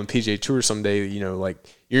going to be on the PGA Tour someday, you know, like,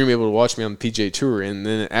 you're going to be able to watch me on the PGA Tour. And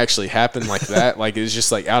then it actually happened like that. Like, it's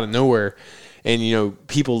just like out of nowhere. And, you know,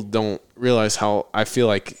 people don't realize how I feel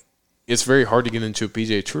like it's very hard to get into a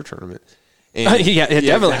PGA Tour tournament. And,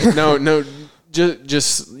 definitely. No,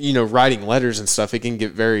 just you know, writing letters and stuff. It can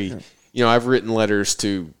get very, you know, I've written letters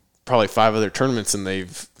to probably 5 other tournaments, and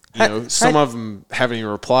they've, you know, some of them haven't even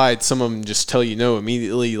replied. Some of them just tell you no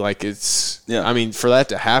immediately. Like, it's, I mean, for that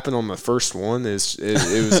to happen on the first one it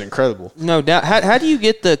was incredible. No doubt. How do you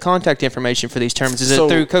get the contact information for these tournaments? Is it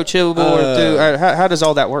through Coach Hybl or through? How does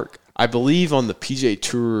all that work? I believe on the PGA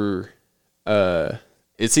Tour,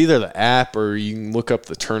 it's either the app or you can look up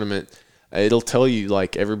the tournament. It'll tell you,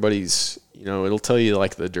 like, everybody's, you know, it'll tell you,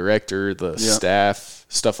 like, the director, the staff,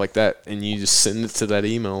 stuff like that, and you just send it to that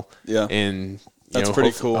email. Yeah. And, that's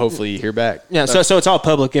pretty cool. Hopefully you hear back. Yeah, so it's all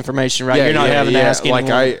public information, right? You're not having to ask anyone.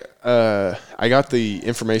 Like, I got the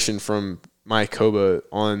information from Mike Koba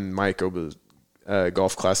on Mike Koba's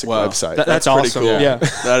Golf Classic website. That's awesome. Cool. Yeah.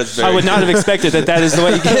 That is very I would not have expected that is the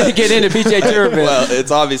way you get into PGA Tour. Well,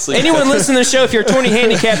 it's obviously anyone listening to the show, if you're 20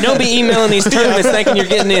 handicap, don't be emailing these tournaments thinking you're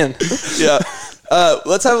getting in. Yeah.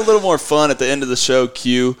 Let's have a little more fun at the end of the show,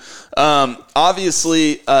 Q.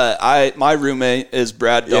 Obviously, my roommate is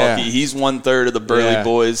Brad Dalkey. Yeah. He's 1/3 of the Burley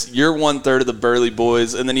Boys. You're 1/3 of the Burley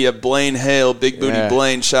Boys, and then you have Blaine Hale, Big Booty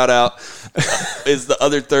Blaine. Shout out, is the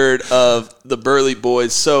other third of the Burley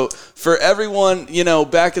Boys. So for everyone, you know,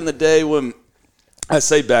 back in the day when I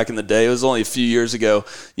say back in the day, it was only a few years ago.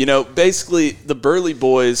 Basically the Burley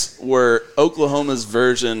Boys were Oklahoma's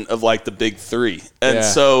version of like the Big Three. And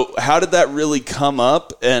so how did that really come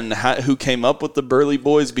up, and who came up with the Burley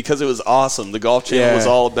Boys? Because it was awesome. The Golf Channel was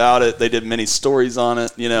all about it. They did many stories on it,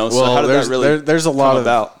 so how did that really there's a lot come of,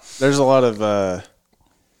 about? There's a lot of,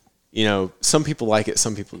 some people like it,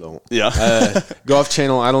 some people don't. Yeah. Golf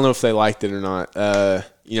Channel, I don't know if they liked it or not.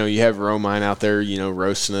 You have Romine out there,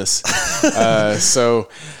 roasting us.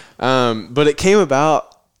 But it came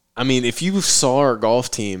about, if you saw our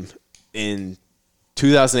golf team in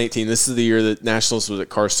 2018, this is the year that Nationals was at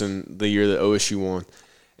Carson, the year that OSU won.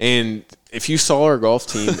 And if you saw our golf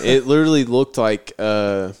team, it literally looked like,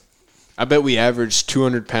 I bet we averaged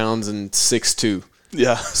 200 pounds and 6'2".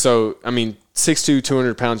 Yeah. So, 6'2",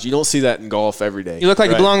 200 pounds. You don't see that in golf every day. You look like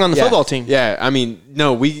you belong on the football team. Yeah.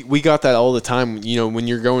 No, we got that all the time. When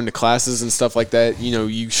you're going to classes and stuff like that,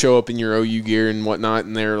 you show up in your OU gear and whatnot,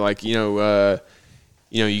 and they're like, you going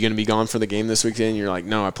to be gone for the game this weekend? And you're like,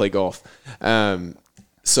 no, I play golf.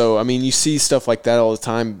 So, you see stuff like that all the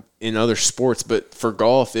time in other sports, but for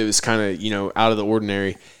golf, it was kind of, out of the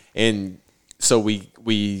ordinary. And so we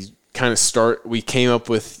came up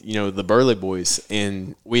with, the Burley Boys,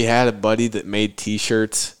 and we had a buddy that made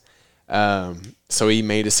T-shirts. So he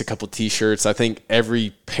made us a couple T-shirts. I think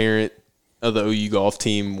every parent of the OU golf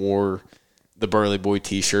team wore the Burley Boy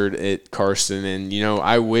T-shirt at Carson. And,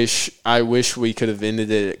 I wish we could have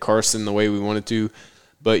ended it at Carson the way we wanted to,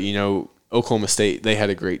 but, Oklahoma State, they had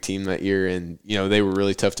a great team that year, and, they were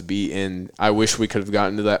really tough to beat. And I wish we could have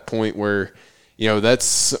gotten to that point where,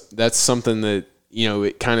 that's something that,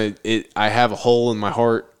 I have a hole in my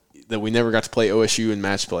heart that we never got to play OSU in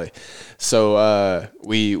match play. So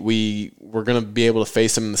we were going to be able to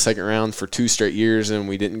face them in the second round for 2 straight years, and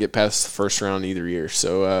we didn't get past the first round either year.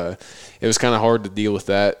 So it was kind of hard to deal with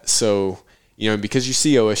that. So, because you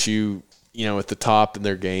see OSU, at the top in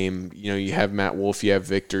their game, you have Matt Wolf, you have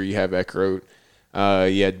Victor, you have Eckroat,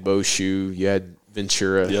 you had Boshu, you had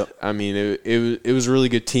Ventura. Yep. It was a really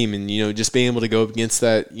good team, and just being able to go up against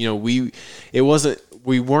that,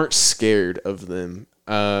 we weren't scared of them.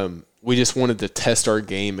 We just wanted to test our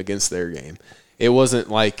game against their game. It wasn't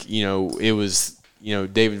like it was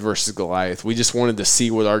David versus Goliath. We just wanted to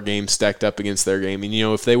see what our game stacked up against their game, and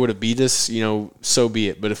if they would have beat us, so be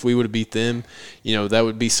it. But if we would have beat them, that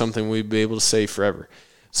would be something we'd be able to say forever.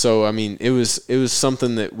 So it was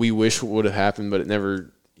something that we wish would have happened, but it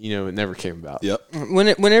never. It never came about. Yep.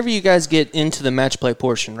 Whenever you guys get into the match play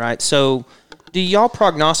portion, right? So, do y'all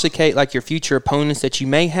prognosticate like your future opponents that you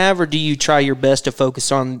may have, or do you try your best to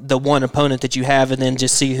focus on the one opponent that you have and then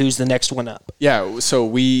just see who's the next one up? Yeah.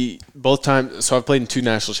 So both times. So I've played in 2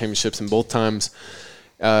 national championships, and both times,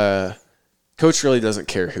 Coach really doesn't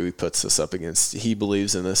care who he puts us up against. He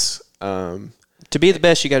believes in us. To be the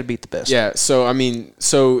best, you got to beat the best. Yeah. So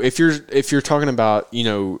if you're talking about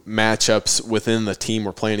matchups within the team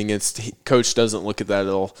we're playing against, Coach doesn't look at that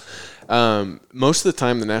at all. Most of the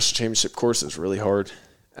time, the national championship course is really hard.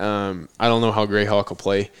 I don't know how Greyhawk will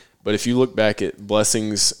play, but if you look back at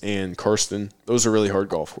Blessings and Karsten, those are really hard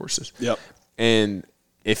golf courses. Yep. And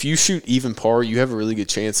if you shoot even par, you have a really good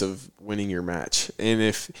chance of winning your match. And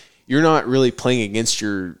if you're not really playing against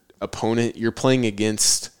your opponent, you're playing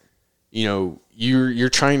against you're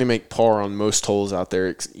trying to make par on most holes out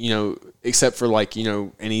there, except for an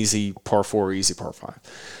easy par 4 or easy par 5,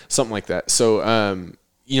 something like that. So,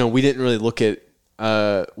 we didn't really look at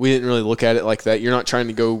it like that. You're not trying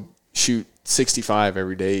to go shoot 65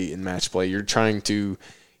 every day in match play. You're trying to,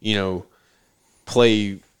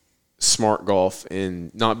 play smart golf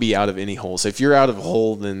and not be out of any holes. If you're out of a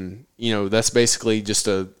hole, then that's basically just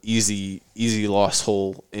a easy lost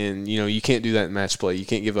hole, and you can't do that in match play. You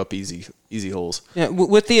can't give up easy holes. Yeah,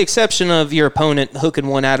 with the exception of your opponent hooking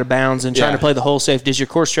one out of bounds and trying to play the hole safe, does your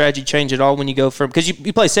course strategy change at all when you go from, because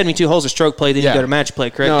you play 72 holes of stroke play, then you go to match play,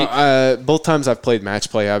 correct? No, both times I've played match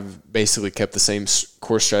play, I've basically kept the same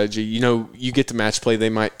course strategy. You get to match play, they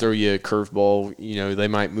might throw you a curveball. They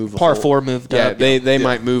might move a par hole. 4 moved up. They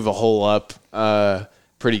might move a hole up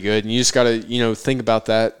pretty good, and you just got to think about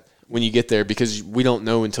that when you get there, because we don't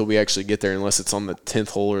know until we actually get there unless it's on the 10th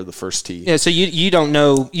hole or the first tee. Yeah, so you don't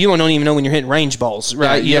know, you don't even know when you're hitting range balls,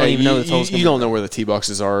 right? You don't even know the holes. You don't know where the tee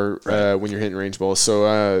boxes are when you're hitting range balls.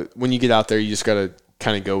 So when you get out there, you just got to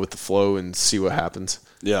kind of go with the flow and see what happens.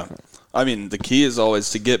 Yeah. The key is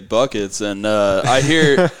always to get buckets, and I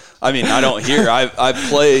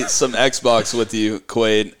play some Xbox with you,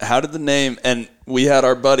 Quade. How did the name, and we had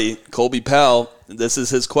our buddy, Colby Powell, this is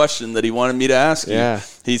his question that he wanted me to ask you. Yeah.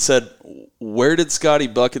 He said, where did Scotty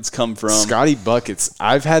Buckets come from? Scotty Buckets.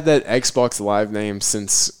 I've had that Xbox Live name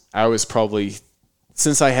since I was probably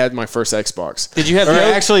since I had my first Xbox. Did you have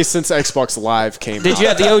actually since Xbox Live came out. Did you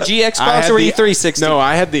have the OG Xbox or were you 360? No,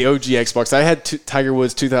 I had the OG Xbox. I had Tiger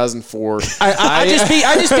Woods 2004. I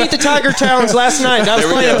just beat the Tiger Challenge last night. I was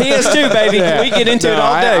playing a PS2, baby. Yeah. We get into it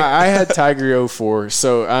all day. I had Tiger 04.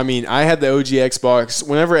 So, I mean, I had the OG Xbox.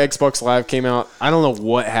 Whenever Xbox Live came out, I don't know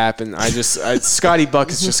what happened. Scotty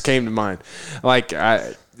Buckets just came to mind. Like,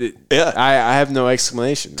 I have no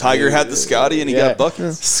explanation. Tiger had the Scotty and he got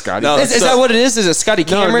buckets. Scotty. No, is that what it is? Is it Scotty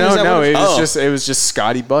Cameron? No. It was just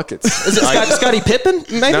Scotty Buckets. Is it Scotty Pippen?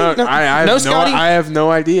 Maybe. No, I have no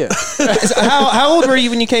idea. How old were you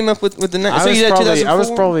when you came up with the name? I was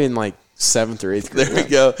probably in like 7th or 8th grade. There we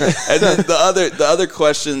go. And then the other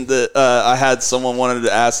question that I had someone wanted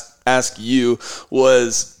to ask you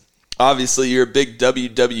was, obviously, you're a big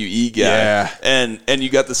WWE guy, and you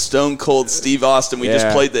got the Stone Cold Steve Austin. We just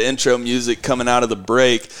played the intro music coming out of the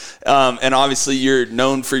break, and obviously you're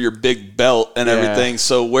known for your big belt and everything.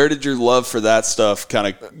 So where did your love for that stuff kind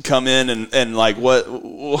of come in, and like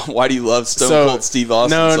why do you love Stone Cold Steve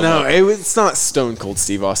Austin? No, it's not Stone Cold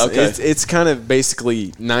Steve Austin. Okay. It's kind of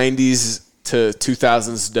basically 90s to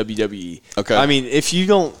 2000s WWE. Okay, I mean, if you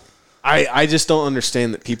don't, I just don't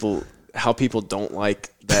understand how people don't like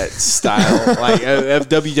that style like of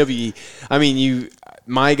WWE. I mean,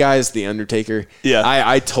 my guy is the Undertaker. Yeah,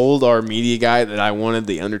 I told our media guy that I wanted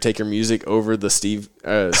the Undertaker music over the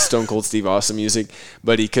Stone Cold Steve Austin music,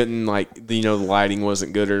 but he couldn't. Like, the lighting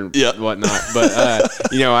wasn't good or whatnot. But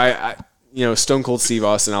Stone Cold Steve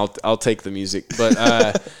Austin, I'll take the music.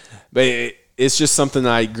 But it's just something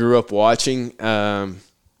I grew up watching. I'm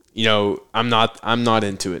not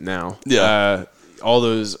into it now. Yeah. All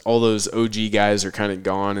those OG guys are kind of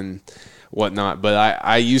gone and whatnot. But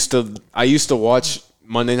I used to watch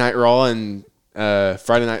Monday Night Raw and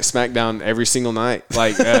Friday Night SmackDown every single night.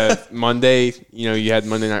 Like Monday, you had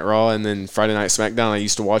Monday Night Raw, and then Friday Night SmackDown. I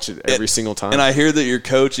used to watch it every single time. And I hear that your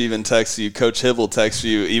coach even texts you. Coach Hybl texts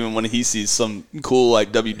you even when he sees some cool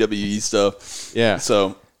like WWE stuff. Yeah.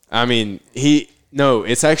 So I mean,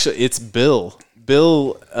 it's Bill.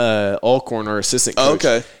 Bill Alcorn, our assistant coach.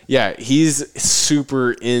 Okay. Yeah, he's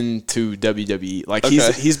super into WWE. Like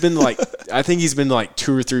he's been like, I think he's been to like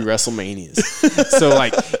 2 or 3 WrestleManias. So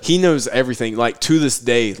like he knows everything. Like to this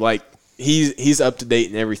day, like he's up to date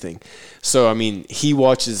and everything. So I mean, he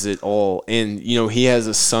watches it all, and he has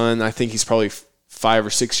a son. I think he's probably 5 or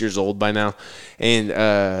 6 years old by now,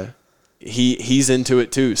 and he's into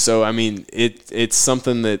it too. So I mean, it's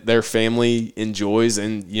something that their family enjoys,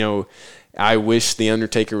 and I wish the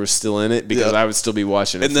Undertaker was still in it because I would still be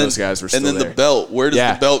watching if those guys were still there. And then the belt. Where does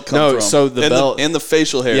the belt come from? So the belt and the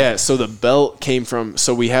facial hair. Yeah, so the belt came from.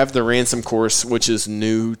 So we have the ransom course, which is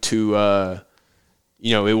new to.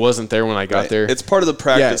 It wasn't there when I got there. It's part of the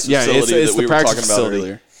practice facility it's that we were talking about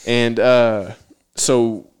earlier. And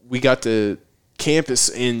so we got to campus,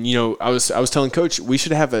 and I was telling Coach we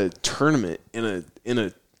should have a tournament in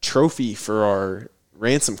a trophy for our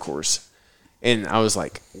ransom course. And I was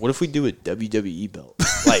like, what if we do a WWE belt?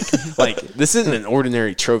 Like this isn't an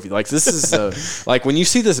ordinary trophy. Like, this is like when you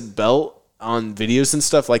see this belt on videos and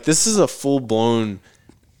stuff, like this is a full blown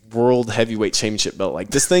world heavyweight championship belt. Like,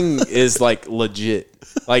 this thing is like legit.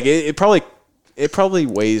 Like it probably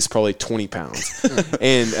weighs 20 pounds.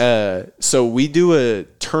 And so we do a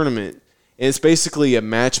tournament, and it's basically a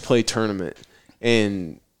match play tournament.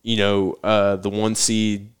 And the 1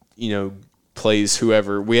 seed, plays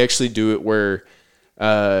whoever. We actually do it where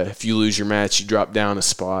if you lose your match, you drop down a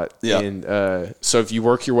spot. Yeah. And so if you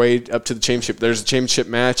work your way up to the championship, there's a championship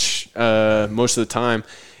match most of the time.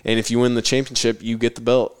 And if you win the championship, you get the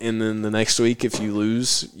belt. And then the next week, if you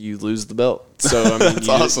lose the belt. So I mean,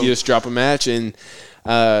 awesome. You just drop a match, and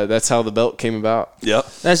that's how the belt came about. Yep.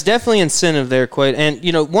 That's definitely incentive there, Quade. And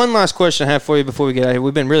one last question I have for you before we get out of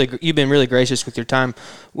here. You've been really gracious with your time.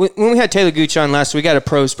 When we had Taylor Gooch on last, we got a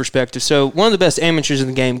pro's perspective. So one of the best amateurs in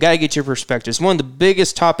the game, got to get your perspective. It's one of the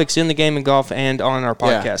biggest topics in the game of golf and on our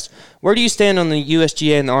podcast. Yeah. Where do you stand on the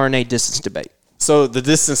USGA and the R&A distance debate? So the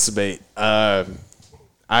distance debate, I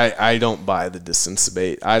don't buy the distance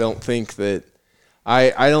debate. I don't think that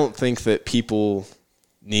people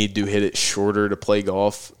need to hit it shorter to play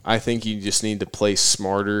golf. I think you just need to play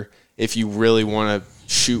smarter if you really want to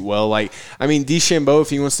shoot well. Like, I mean, DeChambeau, if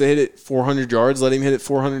he wants to hit it 400 yards, let him hit it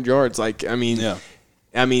 400 yards. Like, I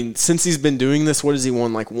mean, since he's been doing this, what has he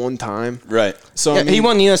won? Like one time, right? So I mean, he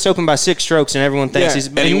won the U.S. Open by 6 strokes, and everyone thinks he's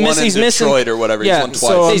Detroit missing, or whatever. Yeah, he's won twice.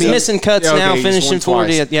 So he's missing cuts now, finishing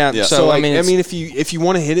 40. Yeah. So like, I mean, if you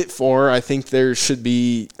want to hit it 4, I think there should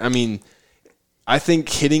be. I mean, I think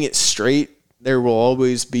hitting it straight, there will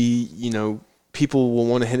always be people will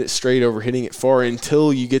want to hit it straight over hitting it far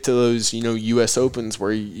until you get to those, U.S. Opens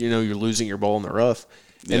where, you're losing your ball in the rough.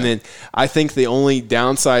 Yeah. And then I think the only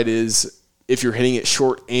downside is if you're hitting it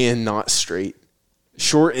short and not straight.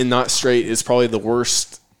 Short and not straight is probably the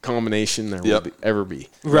worst combination there will ever be.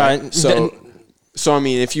 Right. So, I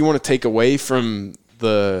mean, if you want to take away from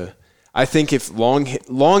I think if long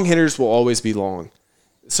hitters will always be long.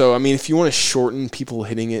 So, I mean, if you want to shorten people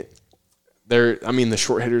hitting it, the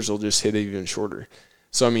short hitters will just hit it even shorter.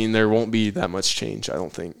 So, I mean, there won't be that much change, I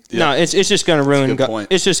don't think. No, it's just going to ruin golf.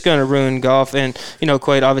 It's just going to ruin golf. And,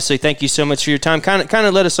 Quade, obviously, thank you so much for your time. Kind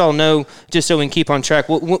of let us all know, just so we can keep on track.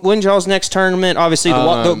 When's y'all's next tournament? Obviously,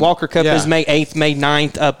 the Walker Cup is May 8th, May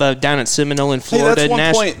 9th up down at Seminole in Florida. Hey,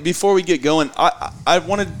 that's one point. Before we get going, I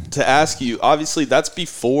wanted to ask you, obviously, that's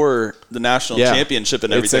before the national championship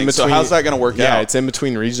and everything. So how's that going to work out? Yeah, it's in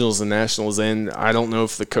between regionals and nationals. And I don't know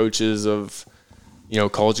if the coaches of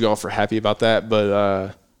college golf are happy about that,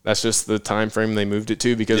 but that's just the time frame they moved it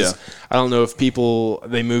to, because I don't know if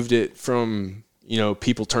they moved it from,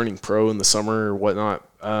 people turning pro in the summer or whatnot.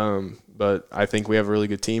 But I think we have a really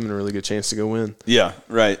good team and a really good chance to go win. Yeah,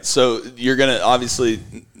 right. So you're going to, obviously,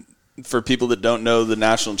 for people that don't know, the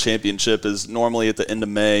national championship is normally at the end of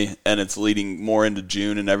May, and it's leading more into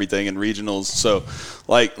June and everything in regionals. So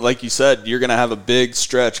like you said, you're going to have a big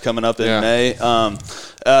stretch coming up in May.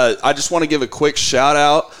 I just want to give a quick shout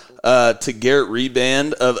out to Garrett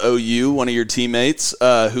Reband of OU, one of your teammates,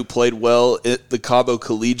 who played well at the Cabo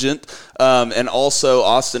Collegiate, and also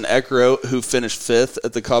Austin Eckroat, who finished 5th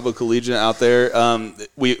at the Cabo Collegiate out there.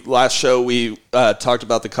 Last show we talked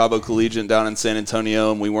about the Cabo Collegiate down in San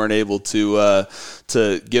Antonio, and we weren't able to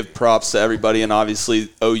give props to everybody. And obviously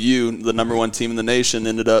OU, the number 1 team in the nation,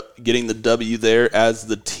 ended up getting the W there as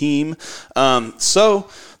the team.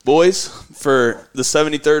 Boys, for the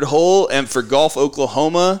 73rd hole and for Golf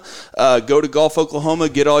Oklahoma, go to Golf Oklahoma,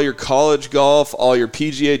 get all your college golf, all your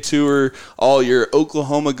PGA Tour, all your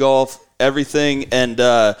Oklahoma golf, everything. And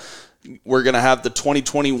we're going to have the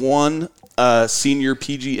 2021 Senior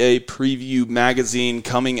PGA Preview magazine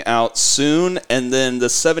coming out soon. And then the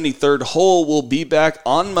 73rd hole will be back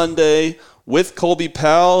on Monday with Colby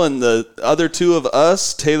Powell and the other 2 of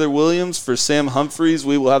us, Taylor Williams for Sam Humphreys.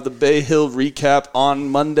 We will have the Bay Hill recap on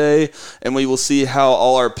Monday, and we will see how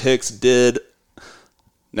all our picks did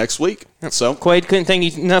next week. So, Quade, couldn't thank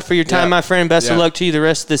you enough for your time, my friend. Best of luck to you the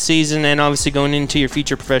rest of the season, and obviously going into your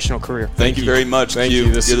future professional career. Thank you very much. Thank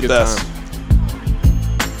you. This is the best. Time.